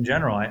life in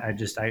general. I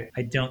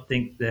don't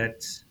think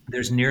that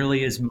there's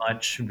nearly as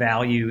much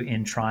value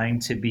in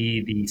trying to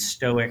be the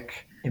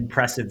stoic,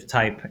 impressive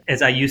type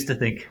as I used to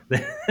think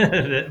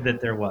that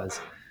there was.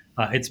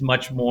 It's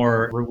much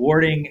more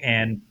rewarding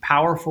and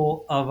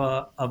powerful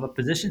of a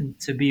position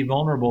to be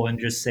vulnerable and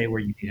just say where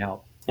you need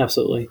help.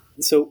 Absolutely.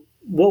 So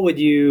what would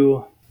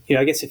you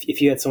I guess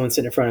if you had someone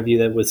sitting in front of you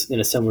that was in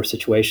a similar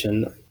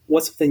situation,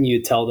 what's something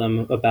you'd tell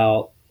them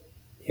about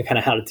kind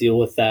of how to deal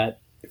with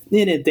that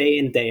in a day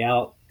in, day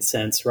out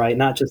sense, right?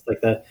 Not just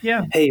like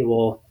hey,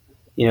 well,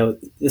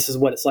 this is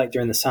what it's like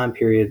during this time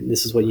period.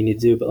 This is what you need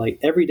to do. But like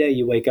every day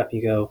you wake up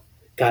and you go,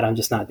 God, I'm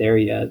just not there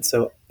yet.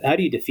 So how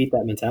do you defeat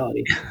that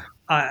mentality?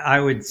 I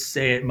would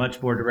say it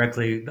much more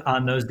directly.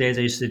 On those days,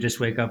 I used to just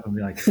wake up and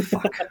be like,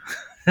 fuck,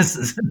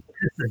 this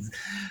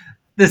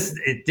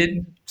it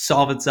didn't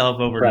solve itself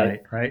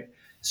overnight. Right.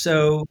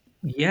 So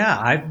yeah,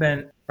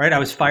 I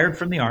was fired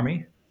from the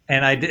Army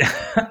and I did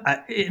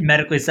it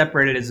medically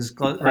separated as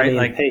close, right? I mean,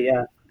 Like hey,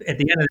 yeah, at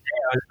the end of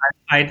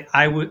the day,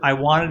 I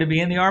wanted to be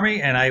in the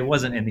Army, and I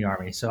wasn't in the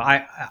Army, so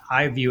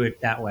I view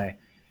it that way.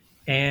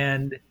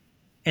 And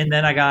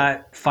then I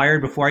got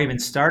fired before I even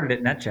started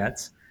at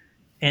NetJets,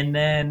 and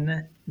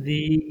then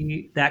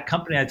that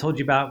company I told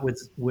you about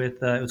with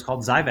it was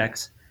called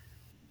Zyvex.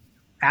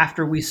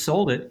 After we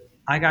sold it,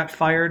 I got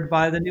fired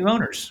by the new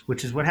owners,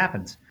 which is what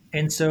happens.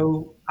 And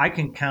so I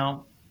can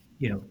count,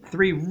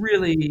 three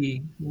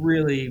really,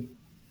 really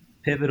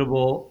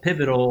pivotal,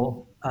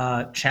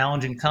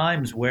 challenging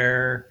times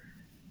where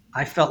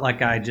I felt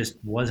like I just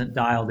wasn't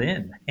dialed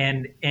in.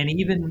 And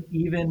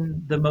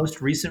even the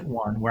most recent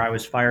one where I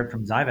was fired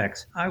from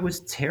Zyvex, I was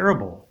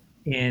terrible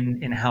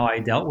in how I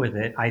dealt with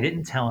it. I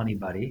didn't tell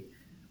anybody.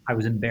 I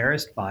was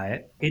embarrassed by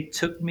it. It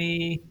took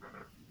me.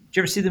 Did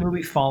you ever see the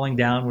movie Falling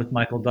Down with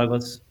Michael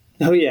Douglas?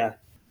 oh yeah,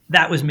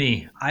 That was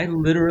me. I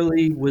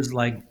literally was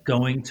like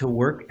going to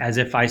work as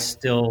if I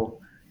still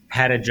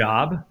had a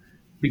job,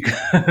 because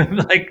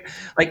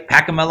like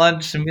packing my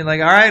lunch and being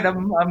like, all right,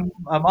 I'm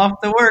off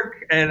to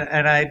work, and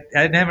I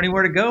didn't have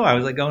anywhere to go. I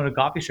was like going to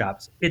coffee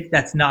shops.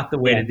 That's not the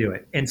way yeah, to do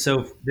it. And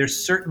so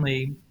there's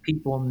certainly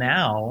people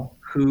now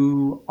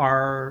who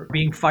are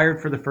being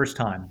fired for the first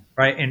time,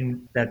 right?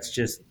 And that's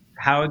just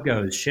how it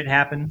goes. Shit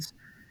happens.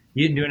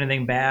 You didn't do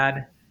anything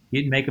bad.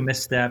 You didn't make a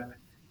misstep.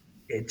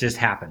 It just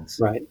happens.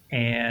 right,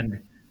 And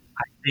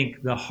I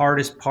think the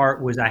hardest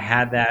part was I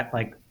had that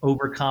like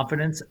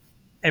overconfidence.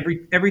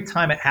 Every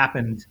time it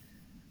happened,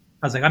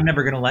 I was like, I'm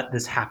never going to let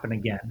this happen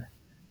again.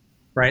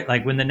 Right.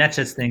 Like when the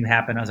NetJets thing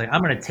happened, I was like,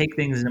 I'm going to take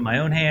things into my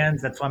own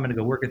hands. That's why I'm going to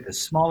go work at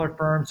this smaller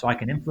firm so I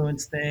can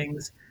influence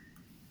things.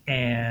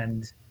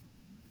 And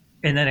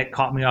then it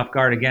caught me off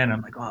guard again.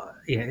 I'm like, oh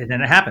yeah. And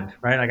then it happened,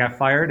 right? I got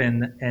fired,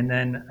 and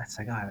then it's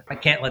like, oh, I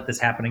can't let this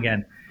happen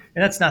again.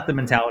 And that's not the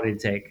mentality to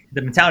take.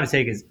 The mentality to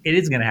take is it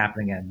is going to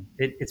happen again.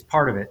 It's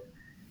part of it.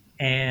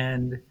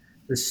 And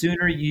the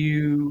sooner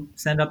you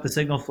send up the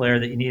signal flare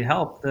that you need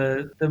help,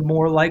 the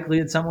more likely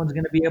that someone's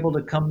going to be able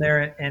to come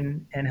there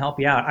and help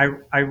you out.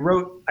 I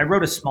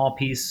wrote a small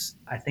piece.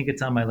 I think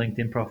it's on my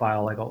LinkedIn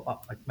profile,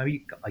 like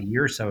maybe a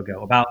year or so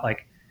ago, about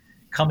like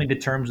coming to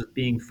terms with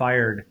being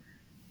fired.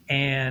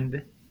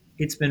 And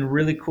it's been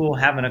really cool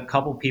having a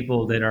couple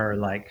people that are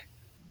like,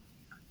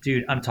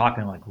 dude, I'm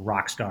talking like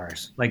rock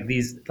stars. Like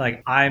these,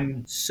 like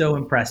I'm so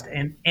impressed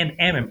and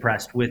am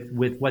impressed with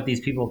what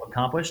these people have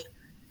accomplished.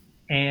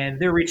 And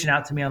they're reaching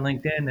out to me on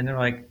LinkedIn, and they're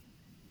like,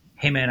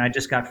 hey man, I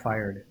just got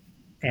fired.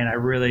 And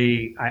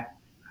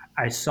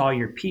I saw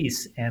your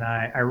piece, and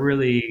I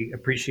really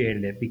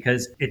appreciated it,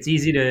 because it's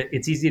easy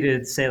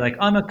to say like,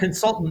 I'm a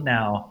consultant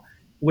now,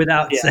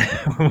 without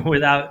yeah,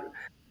 without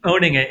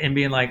owning it and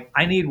being like,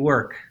 I need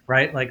work,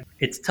 right? Like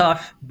it's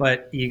tough,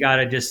 but you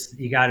gotta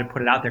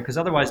put it out there, because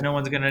otherwise no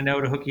one's gonna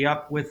know to hook you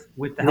up with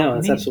the help no, you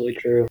that's need. absolutely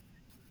true.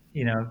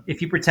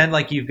 If you pretend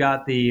like you've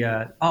got the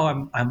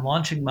I'm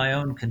launching my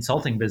own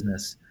consulting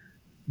business,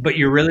 but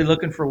you're really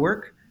looking for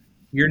work,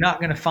 you're not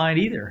going to find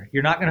either.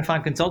 You're not going to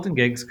find consulting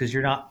gigs because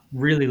you're not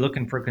really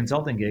looking for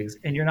consulting gigs,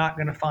 and you're not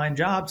going to find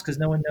jobs because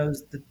no one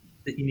knows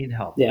that you need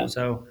help. Yeah,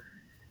 So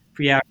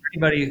for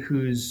anybody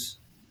who's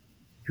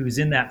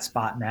in that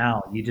spot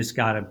now, you just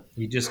gotta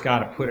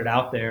put it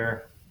out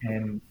there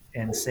and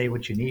say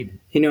what you need.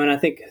 and I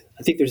think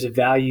there's a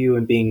value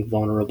in being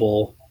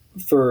vulnerable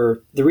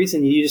for the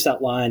reason you just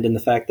outlined, and the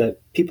fact that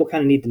people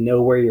kind of need to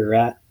know where you're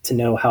at to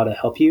know how to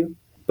help you.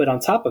 But on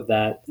top of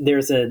that,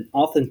 there's an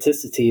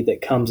authenticity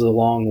that comes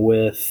along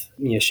with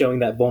showing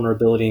that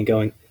vulnerability and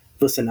going,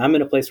 listen, I'm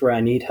in a place where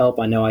I need help.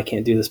 I know I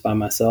can't do this by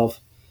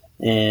myself.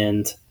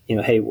 And,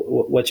 hey,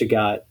 what you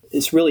got?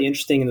 It's really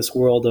interesting in this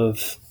world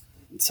of,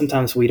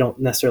 sometimes we don't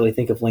necessarily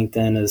think of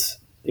LinkedIn as,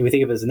 we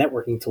think of it as a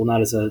networking tool, not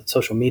as a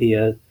social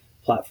media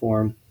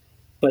platform.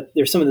 But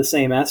there's some of the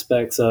same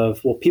aspects of,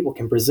 well, people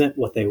can present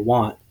what they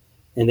want,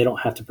 and they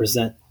don't have to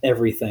present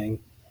everything.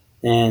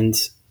 And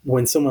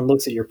when someone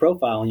looks at your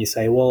profile and you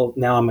say, well,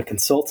 now I'm a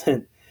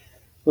consultant,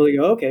 well, they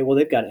go, okay, well,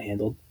 they've got it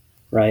handled,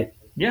 right?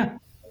 Yeah,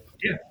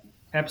 yeah,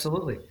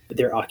 absolutely.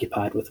 They're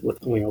occupied with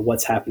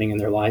what's happening in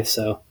their life.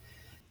 So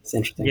it's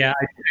interesting. Yeah,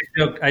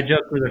 I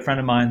joke with a friend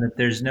of mine that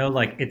there's no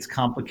like it's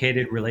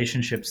complicated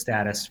relationship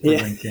status for Yeah,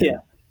 LinkedIn.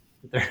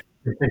 yeah,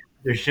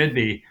 There should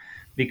be,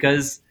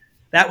 because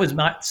that was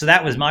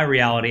my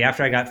reality.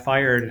 After I got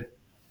fired,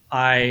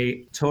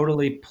 I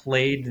totally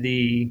played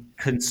the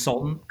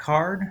consultant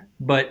card,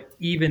 but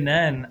even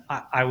then,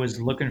 I was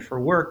looking for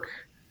work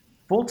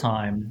full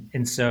time,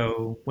 and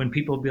so when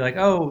people would be like,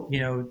 "Oh,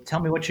 tell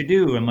me what you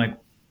do," I'm like,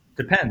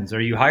 "Depends.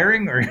 Are you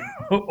hiring, or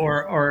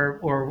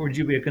or would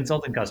you be a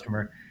consulting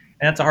customer?"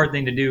 And that's a hard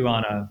thing to do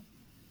on a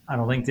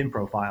LinkedIn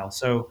profile.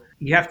 So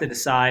you have to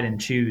decide and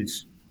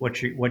choose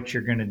what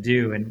you're going to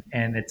do, and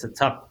that's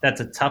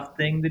a tough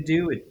thing to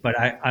do. But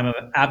I'm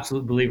an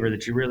absolute believer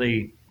that you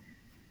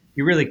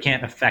really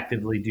can't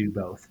effectively do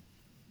both,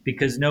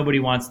 because nobody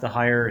wants to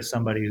hire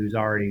somebody who's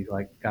already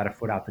like got a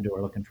foot out the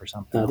door looking for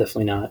something no, else.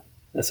 definitely not.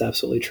 That's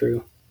absolutely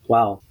true.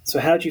 Wow.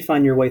 So how did you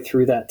find your way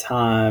through that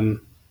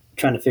time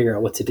trying to figure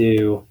out what to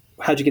do?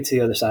 how'd you get to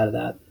the other side of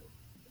that?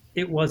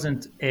 It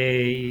wasn't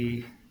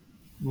a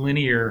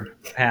linear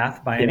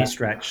path by any Yeah.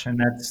 stretch, and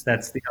that's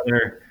the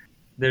other.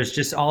 There's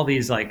just all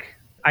these, like,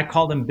 I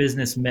call them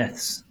business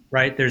myths,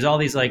 right? There's all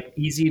these like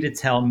easy to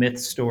tell myth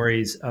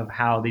stories of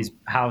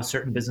how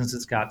certain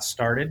businesses got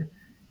started,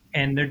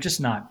 and they're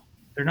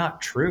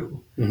not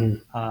true. Hmm.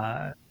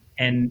 Uh,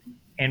 and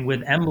and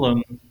with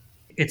Emblem,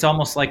 it's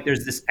almost like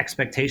there's this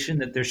expectation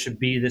that there should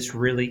be this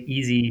really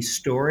easy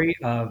story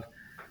of,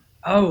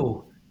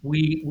 oh,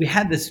 we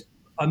had this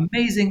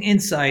amazing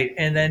insight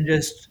and then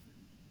just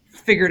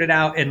figured it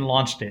out and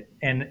launched it.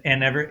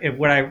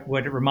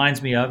 What it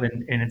reminds me of,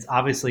 and it's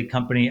obviously a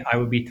company I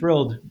would be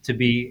thrilled to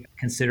be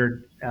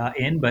considered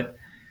in, but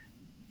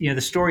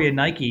the story of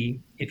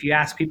Nike. If you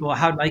ask people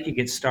how Nike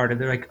gets started,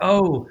 they're like,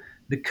 oh,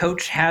 the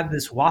coach had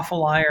this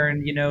waffle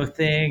iron,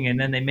 thing, and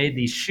then they made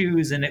these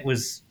shoes, and it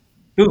was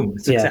boom,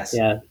 Yeah, success.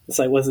 yeah. It's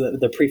like, was it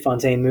the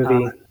Prefontaine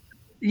movie?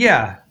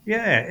 Yeah,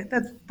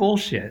 that's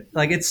bullshit.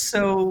 Like, it's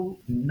so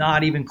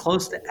not even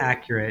close to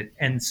accurate.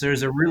 And so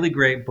there's a really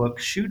great book,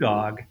 Shoe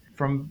Dog,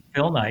 from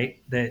Phil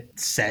Knight, that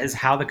says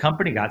how the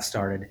company got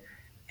started.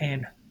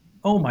 And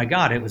oh my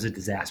God, it was a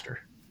disaster.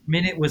 I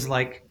mean, it was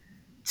like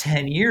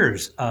 10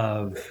 years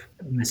of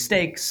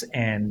mistakes,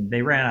 and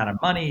they ran out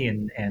of money,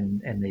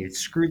 and they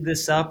screwed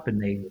this up,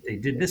 and they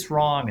did this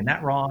wrong and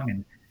that wrong,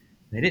 and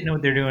they didn't know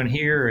what they're doing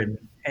here. And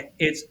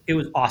it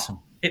was awesome.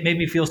 It made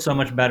me feel so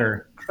much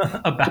better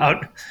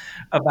about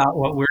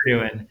what we're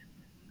doing.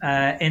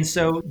 And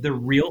so the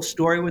real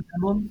story with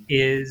Emblem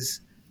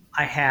is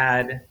I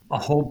had a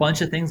whole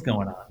bunch of things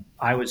going on.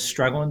 I was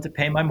struggling to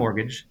pay my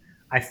mortgage.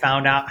 I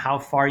found out how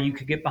far you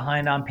could get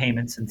behind on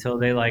payments until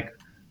they like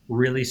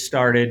really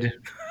started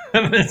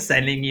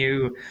sending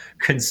you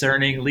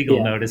concerning legal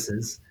Yeah.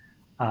 notices.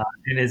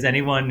 And as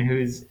anyone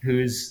who's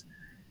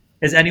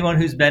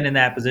been in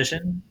that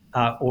position,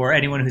 or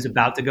anyone who's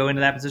about to go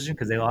into that position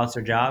because they lost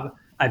their job,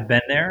 I've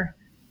been there.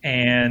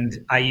 And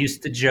I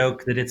used to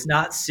joke that it's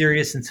not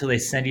serious until they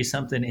send you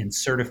something in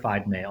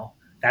certified mail.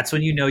 That's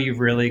when you know you've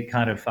really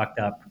kind of fucked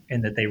up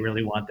and that they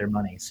really want their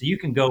money. So you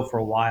can go for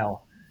a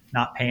while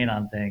not paying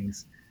on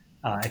things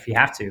if you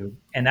have to.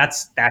 And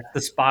that's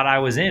the spot I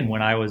was in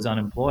when I was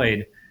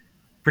unemployed,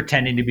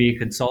 pretending to be a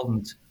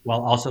consultant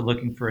while also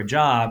looking for a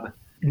job.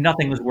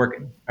 Nothing was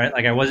working, right?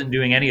 Like, I wasn't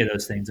doing any of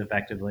those things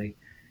effectively.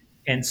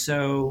 And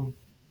so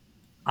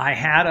I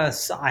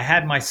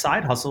had my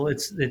side hustle.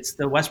 It's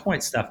the West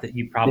Point stuff that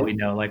you probably Yep.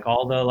 know, like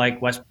all the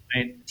like West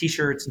Point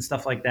t-shirts and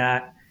stuff like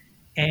that.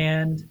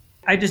 And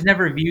I just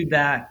never viewed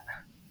that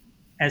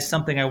as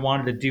something I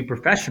wanted to do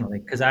professionally,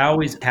 because I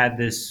always had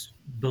this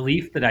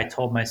belief that I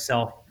told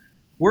myself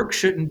work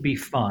shouldn't be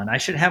fun. I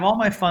should have all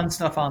my fun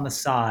stuff on the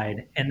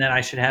side, and then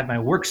I should have my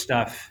work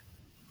stuff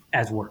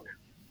as work.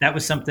 That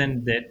was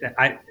something that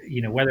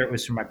whether it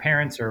was from my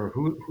parents or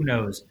who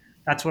knows,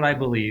 that's what I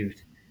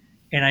believed.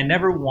 And I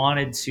never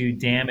wanted to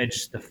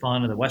damage the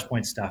fun of the West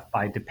Point stuff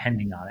by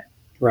depending on it.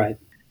 Right.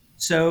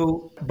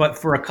 So, but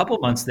for a couple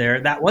months there,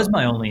 that was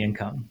my only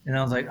income. And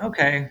I was like,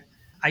 okay,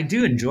 I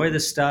do enjoy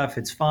this stuff.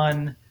 It's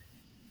fun,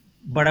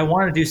 but I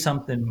want to do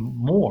something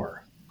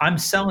more. I'm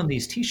selling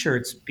these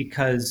t-shirts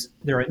because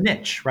they're a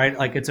niche, right?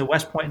 Like, it's a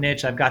West Point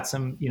niche. I've got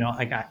some,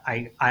 like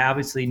I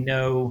obviously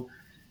know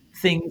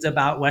things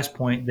about West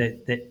Point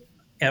that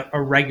a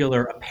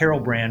regular apparel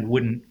brand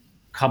wouldn't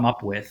come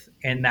up with.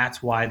 And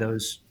that's why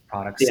those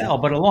products Yeah. sell.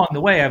 But along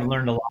the way, I've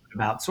learned a lot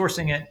about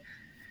sourcing it.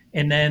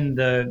 And then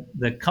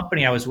the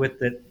company I was with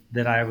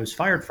that I was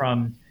fired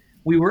from,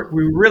 we were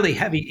really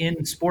heavy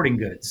in sporting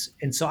goods.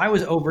 And so I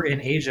was over in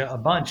Asia a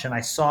bunch, and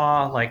I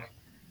saw, like,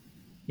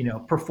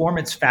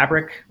 performance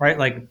fabric, right?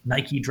 Like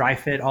Nike Dry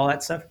Fit, all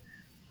that stuff.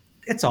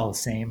 It's all the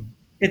same.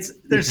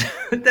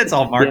 That's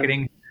all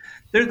marketing.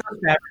 Those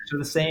fabrics are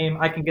the same.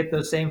 I can get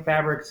those same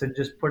fabrics and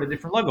just put a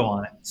different logo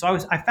on it. So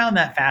I found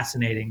that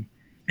fascinating.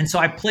 And so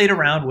I played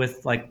around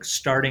with like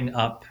starting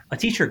up a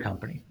t-shirt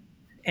company.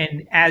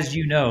 And as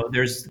you know,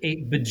 there's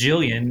 8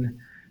 bajillion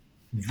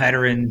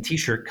veteran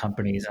t-shirt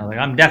companies.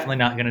 I'm definitely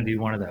not going to do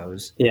one of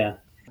those. Yeah.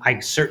 I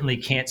certainly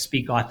can't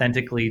speak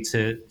authentically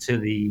to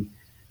the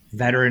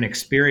veteran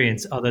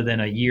experience other than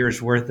a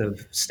year's worth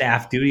of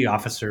staff duty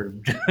officer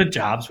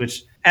jobs,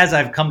 which, as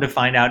I've come to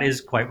find out, is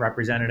quite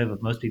representative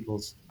of most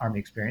people's Army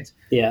experience.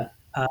 Yeah.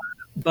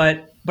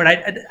 But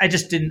I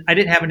just didn't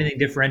have anything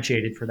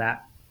differentiated for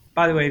that.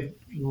 By the way,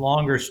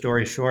 longer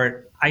story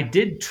short, I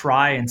did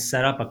try and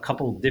set up a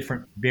couple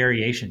different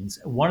variations.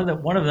 One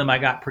of them I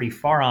got pretty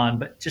far on,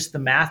 but just the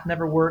math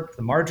never worked.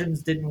 The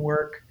margins didn't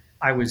work.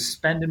 I was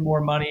spending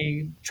more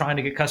money trying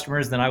to get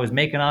customers than I was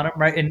making on them,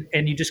 right?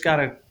 And you just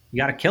gotta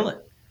kill it.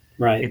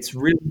 Right. It's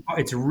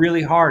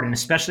really hard, and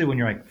especially when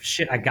you're like,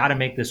 shit, I got to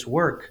make this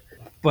work.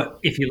 But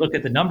if you look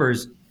at the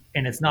numbers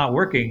and it's not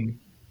working,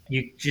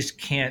 you just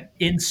can't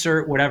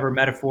insert whatever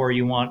metaphor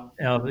you want,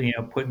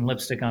 putting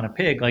lipstick on a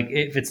pig. Like,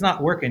 if it's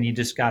not working, you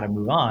just got to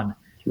move on.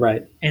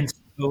 Right. And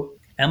so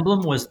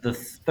Emblem was the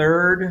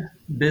third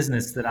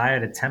business that I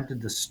had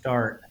attempted to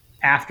start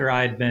after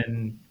I'd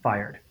been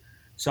fired.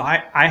 So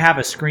I have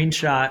a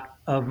screenshot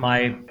of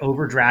my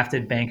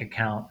overdrafted bank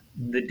account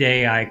the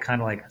day I kind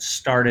of like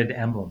started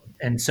Emblem.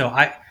 And so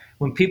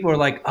when people are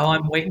like, "Oh,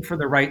 I'm waiting for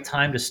the right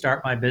time to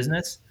start my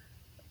business,"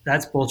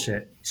 that's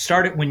bullshit.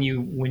 Start it when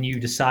you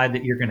decide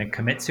that you're going to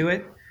commit to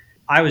it.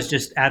 I was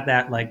just at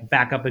that like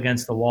back up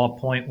against the wall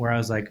point where I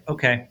was like,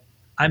 okay,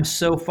 I'm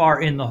so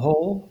far in the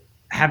hole,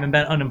 having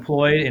been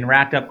unemployed and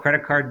racked up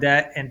credit card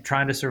debt and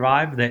trying to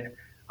survive, that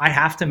I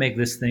have to make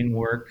this thing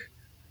work.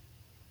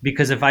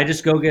 Because if I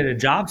just go get a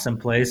job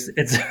someplace,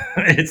 it's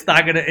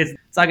not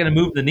gonna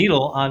move the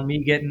needle on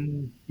me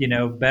getting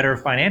better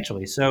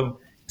financially. So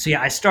yeah,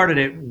 I started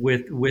it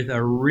with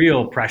a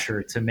real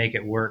pressure to make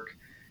it work,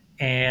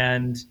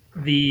 and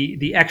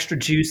the extra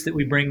juice that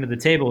we bring to the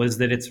table is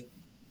that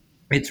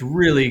it's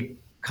really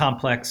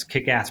complex,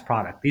 kick-ass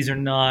product. These are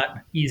not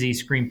easy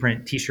screen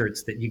print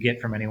T-shirts that you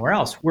get from anywhere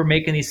else. We're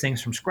making these things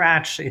from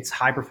scratch. It's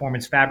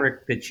high-performance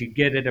fabric that you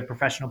get at a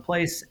professional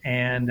place,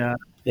 and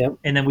Yep.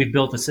 and then we've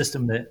built a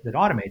system that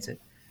automates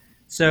it.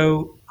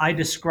 So I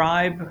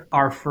describe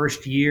our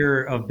first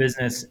year of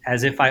business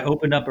as if I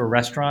opened up a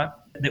restaurant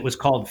that was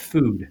called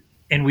Food,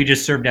 and we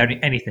just served out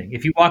anything.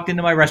 If you walked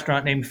into my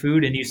restaurant named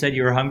Food and you said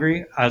you were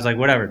hungry, I was like,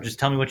 whatever, just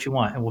tell me what you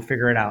want and we'll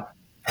figure it out.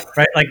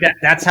 Right? Like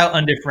that's how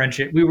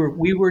undifferentiated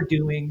we were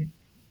doing.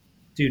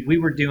 Dude, we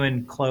were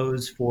doing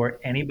clothes for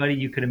anybody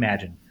you could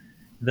imagine.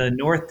 The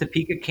North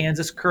Topeka,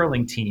 Kansas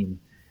curling team.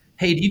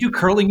 Hey, do you do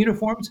curling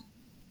uniforms?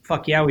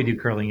 Fuck yeah, we do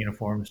curling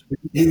uniforms. We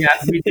do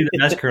the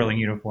best curling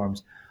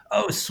uniforms.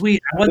 Oh,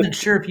 sweet. I wasn't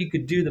sure if you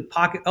could do the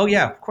pocket. Oh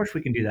yeah, of course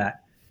we can do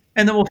that.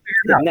 And then we'll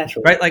figure it out.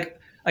 Naturally. Right?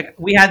 Like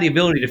we had the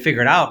ability to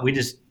figure it out.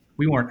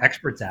 We weren't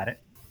experts at it.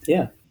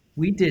 Yeah.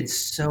 We did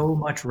so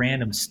much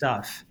random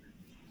stuff.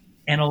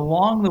 And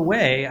along the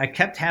way, I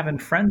kept having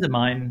friends of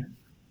mine,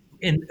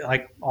 in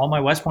like all my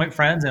West Point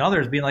friends and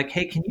others, being like,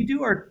 "Hey, can you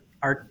do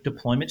our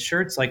deployment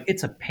shirts? Like,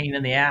 it's a pain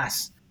in the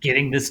ass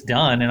getting this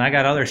done, and I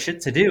got other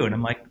shit to do." And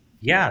I'm like,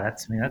 "Yeah,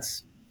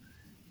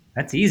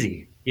 that's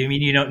easy. You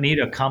mean you don't need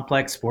a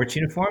complex sports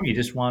uniform? You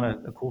just want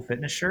a cool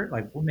fitness shirt?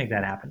 Like, we'll make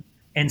that happen."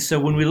 And so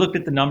when we looked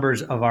at the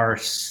numbers of our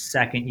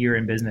second year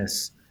in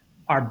business,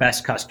 our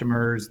best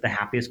customers, the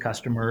happiest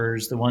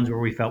customers, the ones where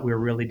we felt we were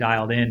really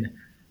dialed in,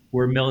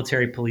 were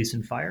military, police,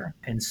 and fire.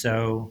 And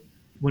so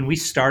when we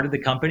started the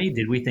company,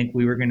 did we think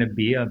we were going to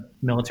be a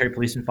military,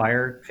 police, and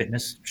fire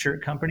fitness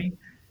shirt company?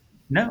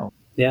 No.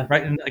 Yeah.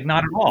 Right. And like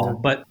not at all. Yeah.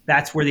 But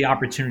that's where the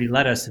opportunity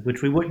led us,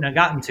 which we wouldn't have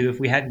gotten to if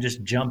we hadn't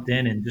just jumped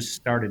in and just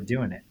started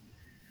doing it.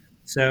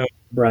 So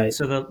Right.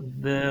 so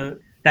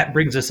that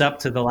brings us up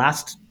to the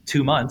last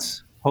 2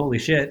 months. Holy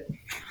shit.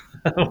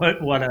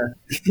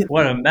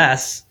 what a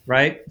mess,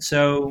 right?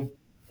 So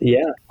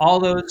Yeah.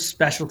 all those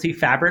specialty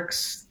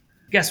fabrics,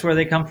 guess where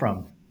they come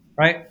from,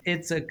 right?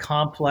 It's a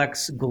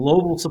complex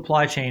global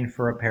supply chain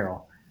for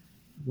apparel.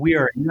 We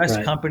are a U.S.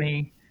 Right.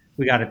 company.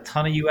 We got a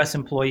ton of U.S.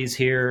 employees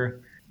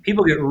here.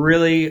 People get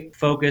really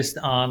focused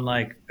on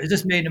like, is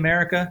this made in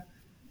America?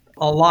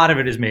 A lot of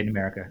it is made in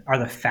America. Are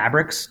the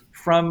fabrics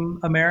from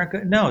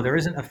America? No, there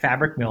isn't a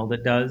fabric mill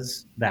that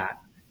does that.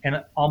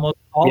 And almost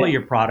all of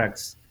your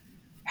products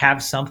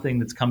have something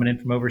that's coming in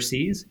from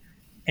overseas.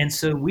 And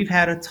so we've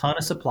had a ton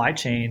of supply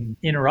chain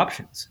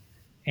interruptions,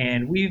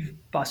 and we've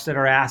busted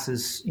our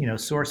asses,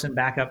 sourcing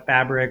backup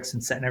fabrics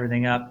and setting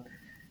everything up.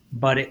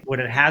 But what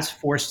it has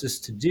forced us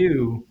to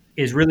do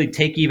is really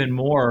take even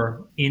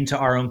more into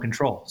our own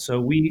control.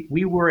 So we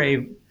were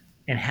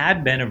and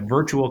had been a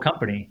virtual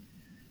company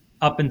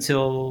up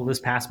until this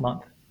past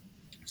month.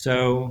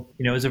 So,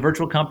 as a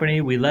virtual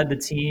company, we led the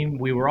team.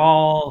 We were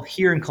all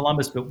here in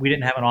Columbus, but we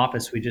didn't have an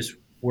office. We just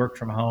worked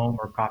from home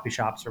or coffee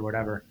shops or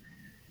whatever.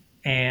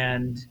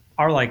 And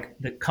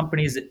the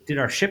companies that did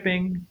our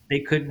shipping, they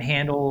couldn't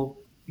handle,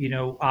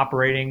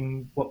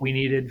 operating what we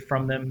needed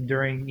from them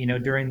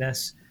during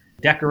this.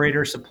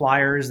 Decorator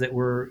suppliers that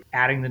were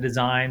adding the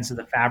designs of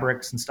the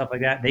fabrics and stuff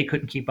like that, they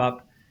couldn't keep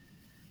up.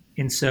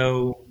 And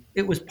so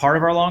it was part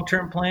of our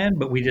long-term plan,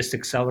 but we just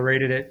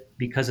accelerated it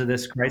because of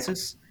this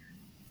crisis.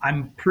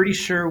 I'm pretty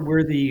sure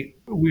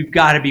we've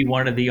got to be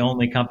one of the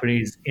only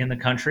companies in the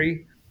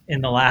country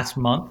in the last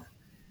month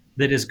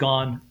that has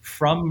gone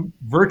from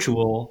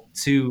virtual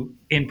to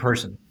in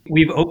person.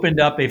 We've opened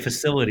up a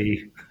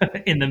facility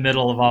in the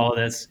middle of all of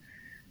this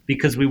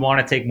because we want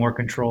to take more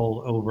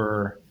control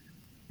over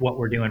what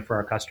we're doing for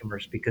our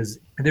customers, because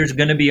there's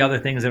going to be other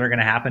things that are going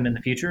to happen in the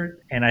future.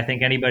 And I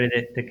think anybody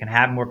that can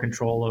have more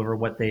control over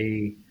what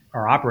they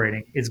are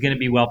operating is going to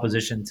be well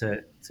positioned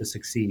to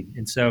succeed.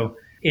 And so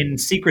in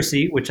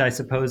secrecy, which I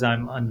suppose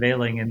I'm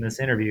unveiling in this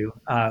interview,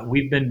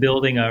 we've been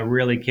building a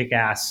really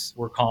kick-ass,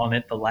 we're calling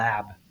it the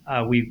lab.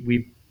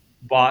 We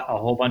bought a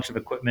whole bunch of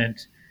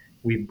equipment.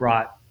 We've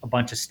brought a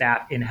bunch of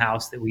staff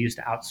in-house that we used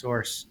to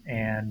outsource,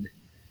 and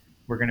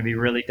we're going to be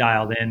really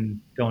dialed in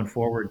going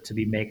forward to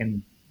be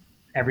making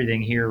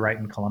everything here right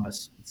in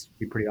Columbus. It's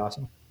be pretty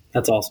awesome.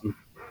 That's awesome.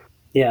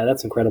 Yeah,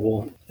 that's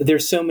incredible.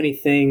 There's so many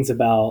things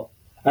about,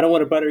 I don't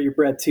want to butter your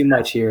bread too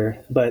much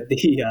here, but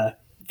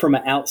from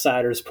an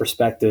outsider's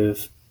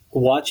perspective,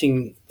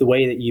 watching the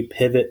way that you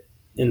pivot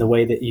in the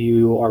way that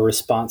you are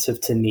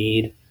responsive to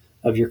need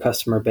of your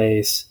customer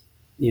base.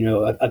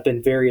 I've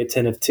been very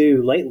attentive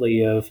too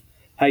lately of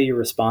how you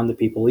respond to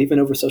people, even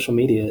over social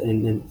media,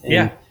 and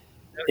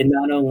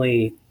not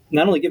only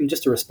give them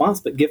just a response,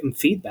 but give them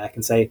feedback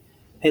and say,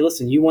 hey,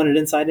 listen, you wanted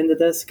insight into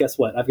this? Guess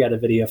what? I've got a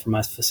video from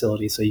my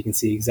facility so you can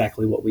see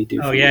exactly what we do.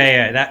 Oh,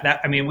 yeah.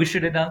 That I mean, we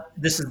should have done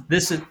this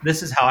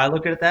is how I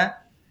look at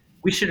that.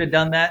 We should have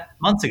done that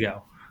months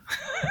ago.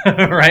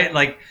 Right?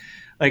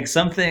 Like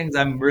some things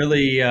I'm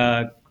really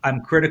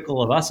I'm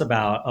critical of us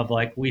about, of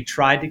like, we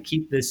tried to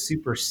keep this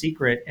super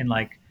secret and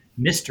like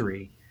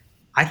mystery.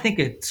 I think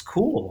it's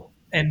cool.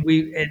 And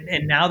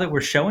now that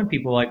we're showing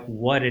people like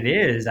what it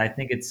is, I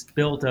think it's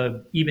built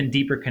a even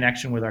deeper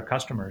connection with our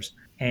customers.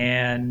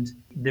 And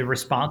the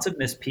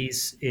responsiveness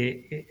piece,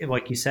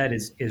 like you said,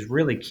 is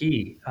really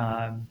key.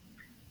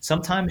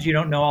 Sometimes you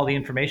don't know all the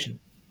information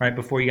right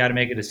before you got to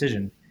make a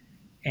decision.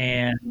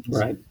 And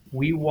right.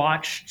 We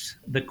watched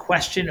the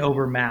question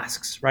over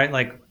masks, right?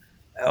 Like,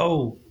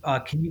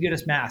 can you get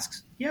us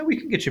masks? Yeah, we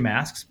can get you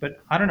masks,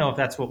 but I don't know if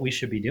that's what we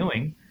should be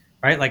doing,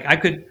 right? Like I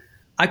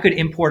could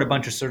import a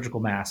bunch of surgical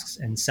masks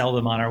and sell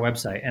them on our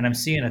website. And I'm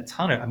seeing a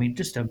ton of, I mean,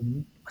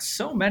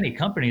 so many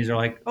companies are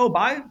like, oh,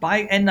 buy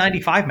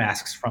N95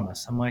 masks from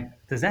us. I'm like,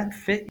 does that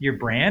fit your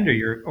brand or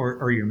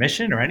your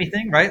mission or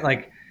anything, right?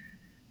 Like,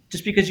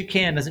 just because you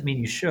can doesn't mean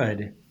you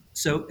should.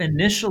 So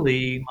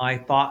initially I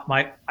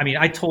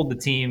told the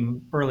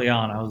team early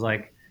on, I was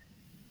like,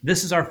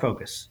 this is our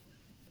focus.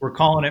 We're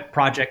calling it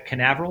Project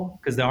Canaveral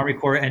because the Army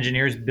Corps of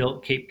Engineers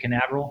built Cape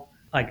Canaveral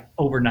like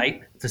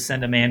overnight to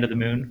send a man to the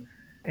moon.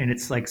 And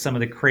it's like some of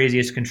the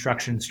craziest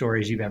construction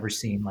stories you've ever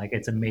seen. Like,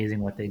 it's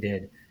amazing what they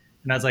did.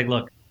 And I was like,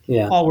 look,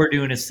 all we're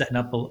doing is setting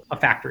up a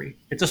factory.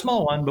 It's a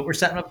small one, but we're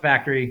setting up a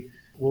factory.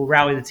 We'll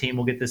rally the team.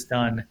 We'll get this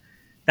done.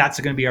 That's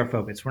going to be our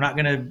focus. We're not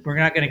going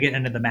to get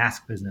into the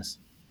mask business.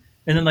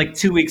 And then like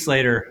 2 weeks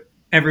later,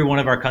 every one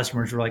of our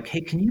customers were like,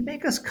 hey, can you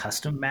make us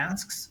custom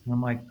masks? And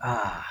I'm like,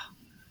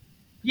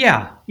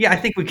 yeah, I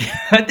think we can.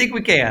 I think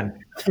we can.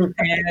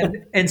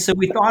 And so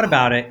we thought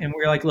about it and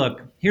we were like,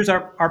 look, here's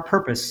our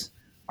purpose.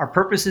 Our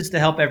purpose is to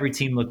help every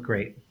team look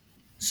great.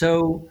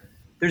 So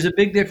there's a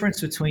big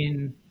difference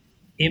between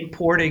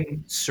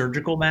importing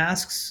surgical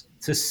masks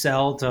to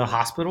sell to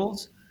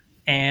hospitals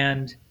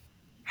and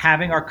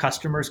having our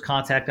customers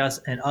contact us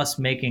and us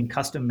making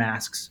custom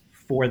masks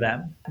for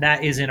them.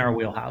 That is in our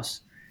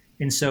wheelhouse.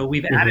 And so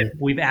we've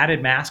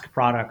added mask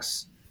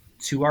products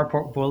to our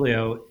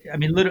portfolio. I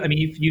mean,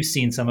 you've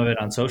seen some of it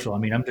on social. I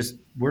mean,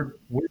 we're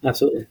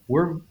absolutely,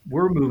 we're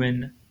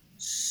moving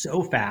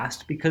so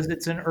fast because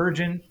it's an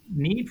urgent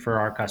need for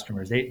our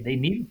customers. They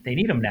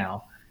need them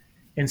now.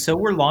 And so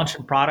we're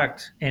launching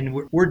product and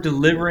we're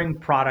delivering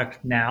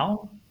product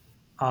now.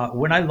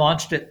 When I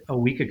launched it a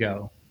week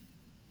ago,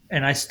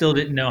 and I still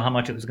didn't know how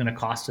much it was going to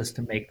cost us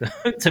to make them.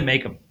 I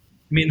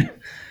mean,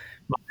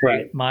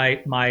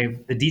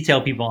 the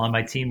detail people on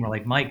my team were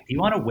like, Mike, do you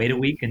want to wait a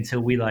week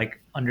until we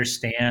like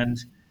understand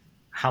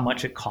how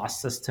much it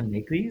costs us to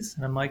make these?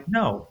 And I'm like,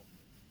 no,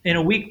 in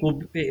a week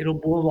we'll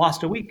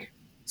lost a week.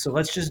 So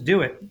let's just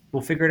do it.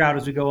 We'll figure it out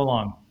as we go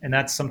along. And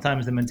that's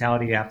sometimes the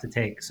mentality you have to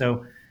take.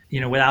 So,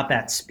 without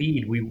that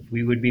speed,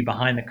 we would be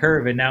behind the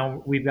curve. And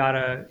now we've got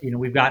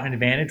an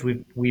advantage.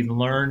 We've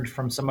learned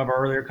from some of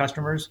our earlier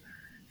customers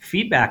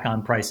feedback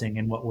on pricing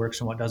and what works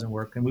and what doesn't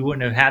work. And we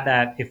wouldn't have had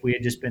that if we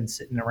had just been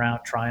sitting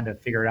around trying to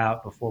figure it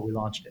out before we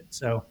launched it.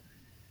 So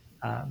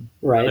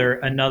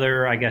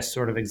another, I guess,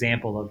 sort of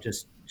example of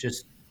just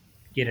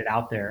get it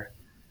out there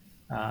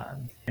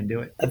and do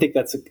it. I think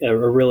that's a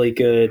really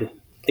good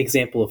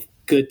example of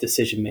good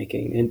decision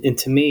making. And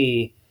to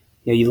me,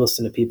 you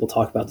listen to people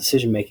talk about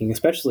decision making,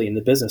 especially in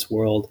the business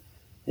world,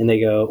 and they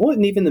go, well,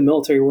 and even the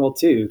military world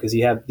too, because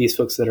you have these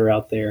folks that are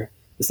out there.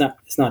 It's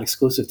not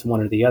exclusive to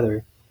one or the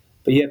other,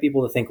 but you have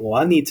people that think, well,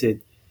 I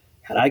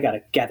got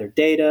to gather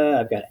data,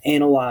 I've got to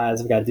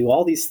analyze, I've got to do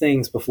all these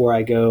things before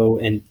I go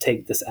and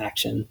take this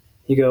action.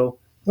 You go,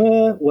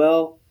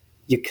 well,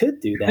 you could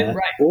do that,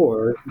 right.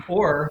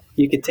 or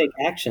you could take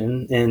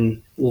action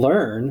and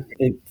learn,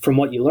 and from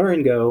what you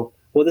learn, go,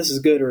 well, this is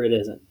good or it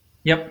isn't.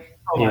 Yep.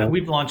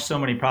 We've launched so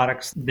many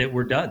products that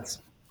were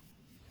duds,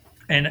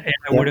 and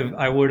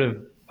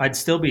I'd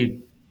still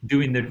be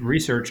doing the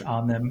research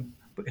on them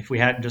if we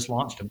hadn't just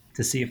launched them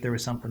to see if there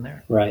was something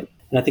there. Right.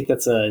 And I think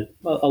that's a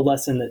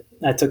lesson that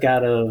I took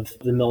out of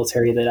the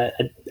military that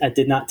I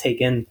did not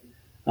take in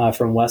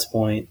from West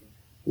Point,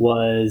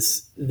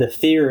 was the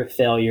fear of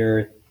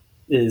failure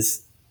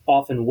is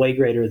often way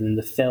greater than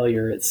the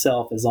failure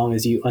itself, as long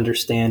as you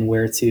understand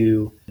where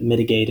to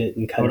mitigate it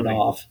and cut it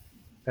off.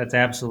 That's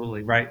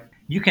absolutely right.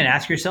 You can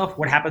ask yourself,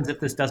 what happens if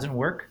this doesn't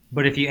work?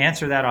 But if you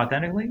answer that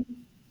authentically,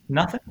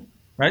 nothing,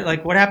 right?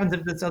 Like, what happens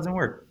if this doesn't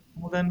work?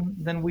 Well,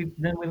 then we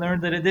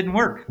learned that it didn't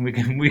work. We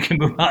can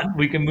move on.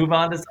 We can move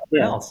on to something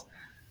else.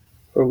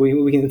 Or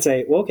we can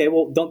say, well, okay,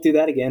 well, don't do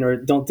that again, or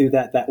don't do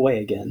that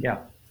way again. Yeah,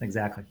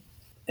 exactly.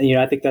 And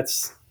I think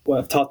that's what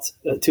I've talked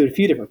to a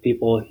few different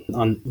people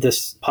on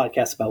this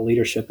podcast about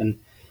leadership, and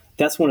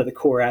that's one of the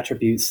core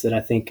attributes that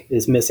I think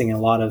is missing in a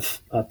lot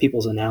of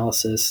people's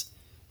analysis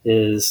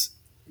is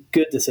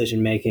good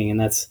decision making. And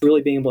that's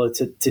really being able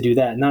to do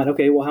that. Not,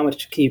 okay, well, how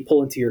much can you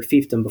pull into your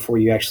fiefdom before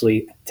you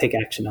actually take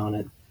action on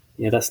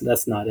it?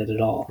 That's not it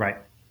at all. Right.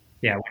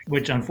 Yeah.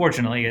 Which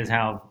unfortunately is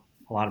how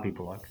a lot of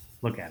people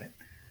look at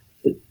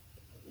it.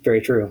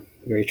 Very true.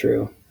 Very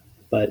true.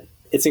 But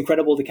it's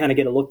incredible to kind of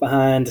get a look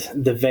behind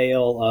the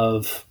veil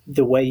of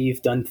the way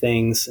you've done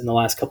things in the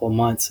last couple of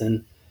months.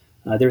 And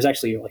there's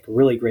actually like a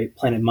really great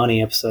Planet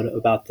Money episode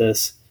about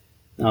this,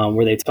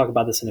 where they talk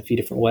about this in a few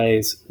different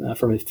ways,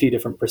 from a few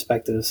different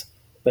perspectives.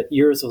 But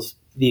yours was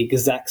the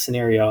exact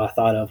scenario I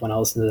thought of when I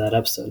listened to that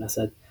episode. And I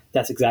said,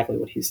 that's exactly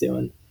what he's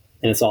doing.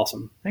 And it's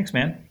awesome. Thanks,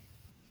 man.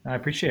 I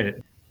appreciate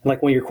it.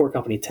 Like one of your core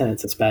company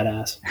tenets, it's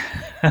badass.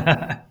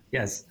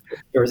 Yes.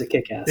 Or is it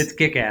kick-ass? It's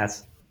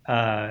kick-ass.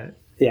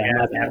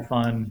 Have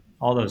fun.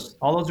 All those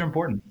are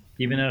important,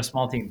 even in a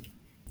small team.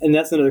 And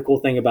that's another cool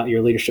thing about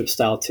your leadership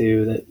style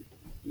too, that,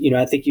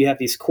 I think you have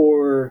these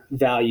core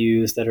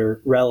values that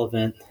are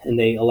relevant and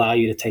they allow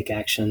you to take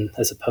action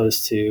as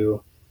opposed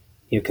to,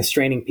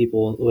 constraining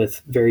people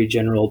with very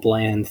general,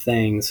 bland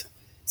things.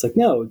 It's like,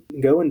 no,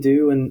 go and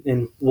do,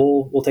 and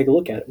we'll take a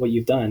look at what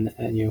you've done,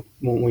 and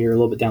when you're a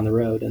little bit down the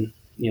road, and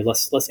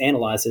let's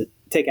analyze it,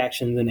 take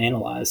action, then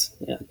analyze,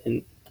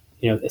 and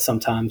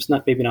sometimes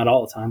maybe not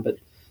all the time, but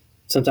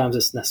sometimes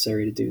it's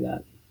necessary to do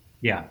that.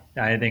 Yeah,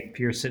 I think if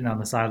you're sitting on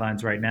the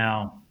sidelines right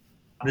now,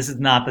 this is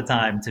not the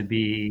time to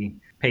be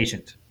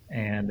patient.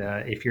 And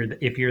if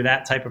you're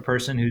that type of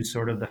person who's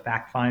sort of the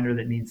fact finder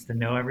that needs to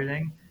know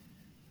everything,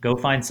 go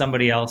find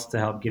somebody else to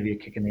help give you a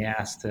kick in the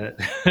ass to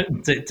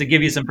to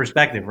give you some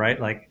perspective,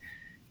 right? Like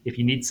if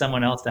you need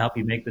someone else to help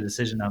you make the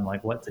decision on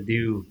like what to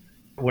do,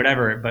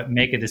 whatever, but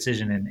make a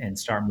decision and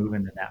start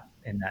moving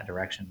in that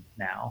direction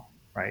now,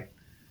 right?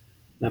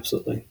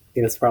 Absolutely. I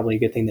think that's probably a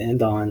good thing to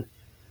end on.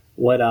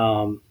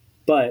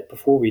 But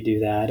before we do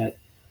that, I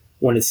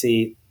want to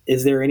see,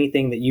 is there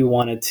anything that you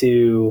wanted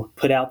to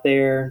put out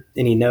there?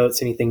 Any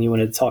notes, anything you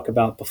wanted to talk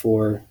about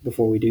before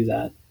we do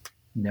that?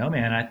 No,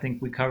 man, I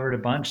think we covered a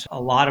bunch.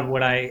 A lot of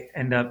what I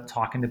end up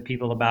talking to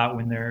people about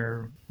when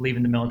they're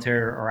leaving the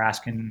military or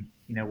asking,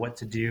 what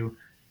to do,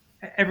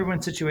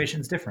 everyone's situation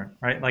is different,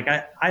 right? Like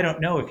I don't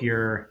know if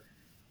you're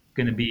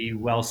going to be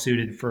well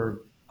suited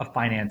for a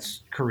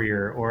finance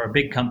career or a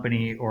big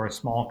company or a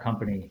small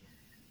company,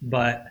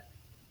 but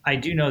I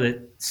do know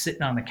that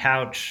sitting on the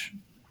couch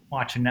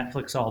watching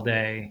Netflix all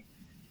day,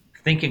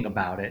 thinking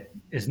about it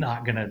is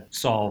not going to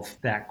solve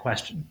that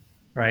question,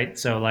 right?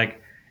 So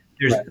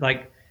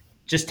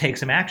just take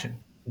some action.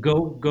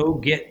 Go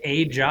get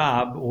a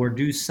job or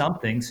do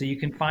something so you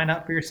can find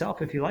out for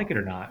yourself if you like it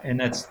or not. And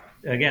that's,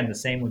 again, the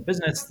same with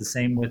business, the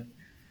same with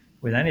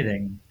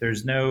anything.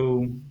 There's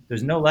no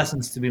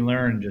lessons to be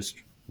learned just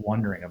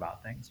wondering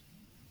about things.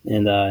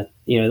 And,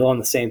 on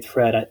the same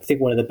thread, I think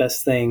one of the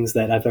best things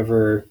that I've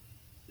ever,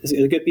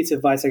 a good piece of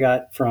advice I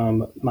got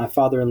from my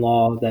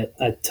father-in-law that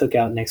I took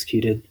out and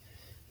executed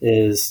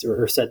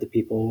or said to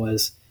people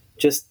was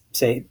just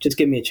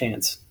give me a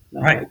chance.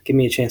 Right. Give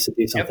me a chance to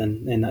do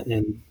something. Yep.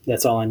 And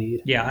that's all I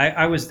need.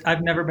 Yeah.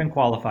 I've never been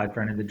qualified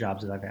for any of the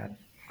jobs that I've had.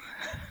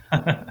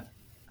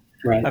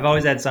 Right. I've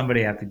always had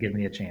somebody have to give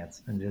me a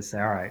chance and just say,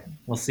 all right,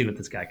 we'll see what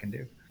this guy can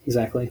do.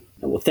 Exactly.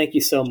 Well, thank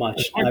you so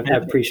much. I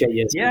appreciate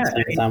you. Yeah.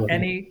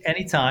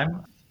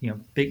 Anytime,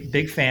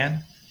 big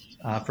fan,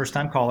 first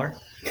time caller.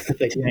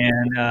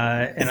 And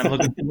I'm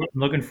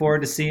looking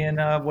forward to seeing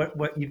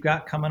what you've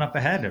got coming up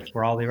ahead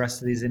for all the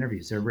rest of these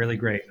interviews. They're really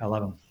great. I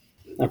love them.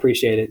 I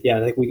appreciate it. Yeah,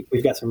 I think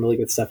we've got some really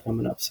good stuff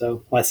coming up.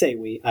 So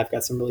I've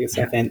got some really good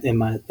stuff in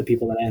the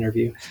people that I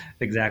interview.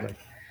 Exactly.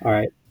 All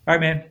right,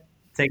 man.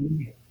 Take it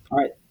easy. All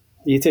right.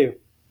 You too.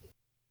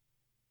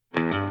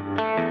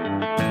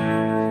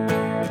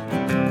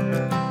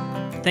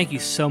 Thank you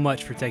so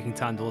much for taking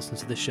time to listen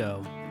to the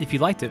show. If you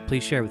liked it,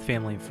 please share with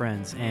family and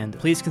friends, and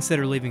please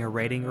consider leaving a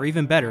rating or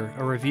even better,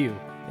 a review.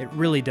 It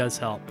really does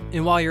help.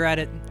 And while you're at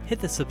it, hit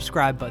the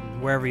subscribe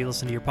button wherever you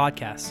listen to your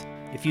podcasts.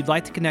 If you'd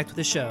like to connect with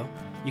the show,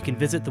 you can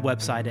visit the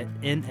website at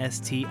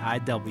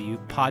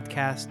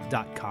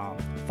nstiwpodcast.com.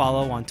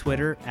 Follow on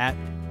Twitter at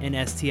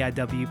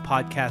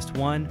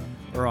nstiwpodcast1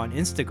 or on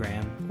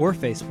Instagram or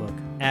Facebook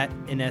at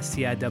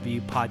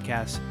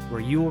nstiwpodcast,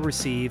 where you will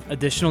receive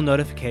additional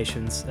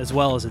notifications as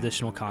well as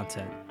additional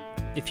content.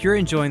 If you're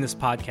enjoying this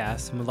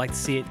podcast and would like to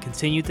see it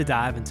continue to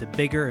dive into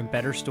bigger and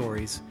better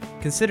stories,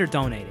 consider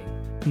donating.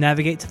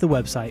 Navigate to the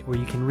website where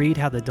you can read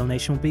how the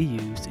donation will be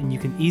used, and you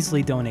can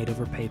easily donate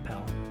over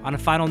PayPal. On a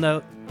final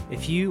note,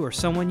 if you or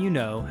someone you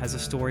know has a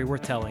story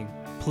worth telling,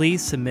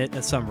 please submit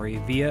a summary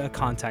via a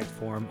contact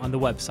form on the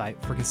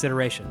website for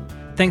consideration.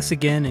 Thanks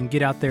again, and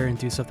get out there and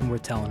do something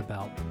worth telling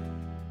about.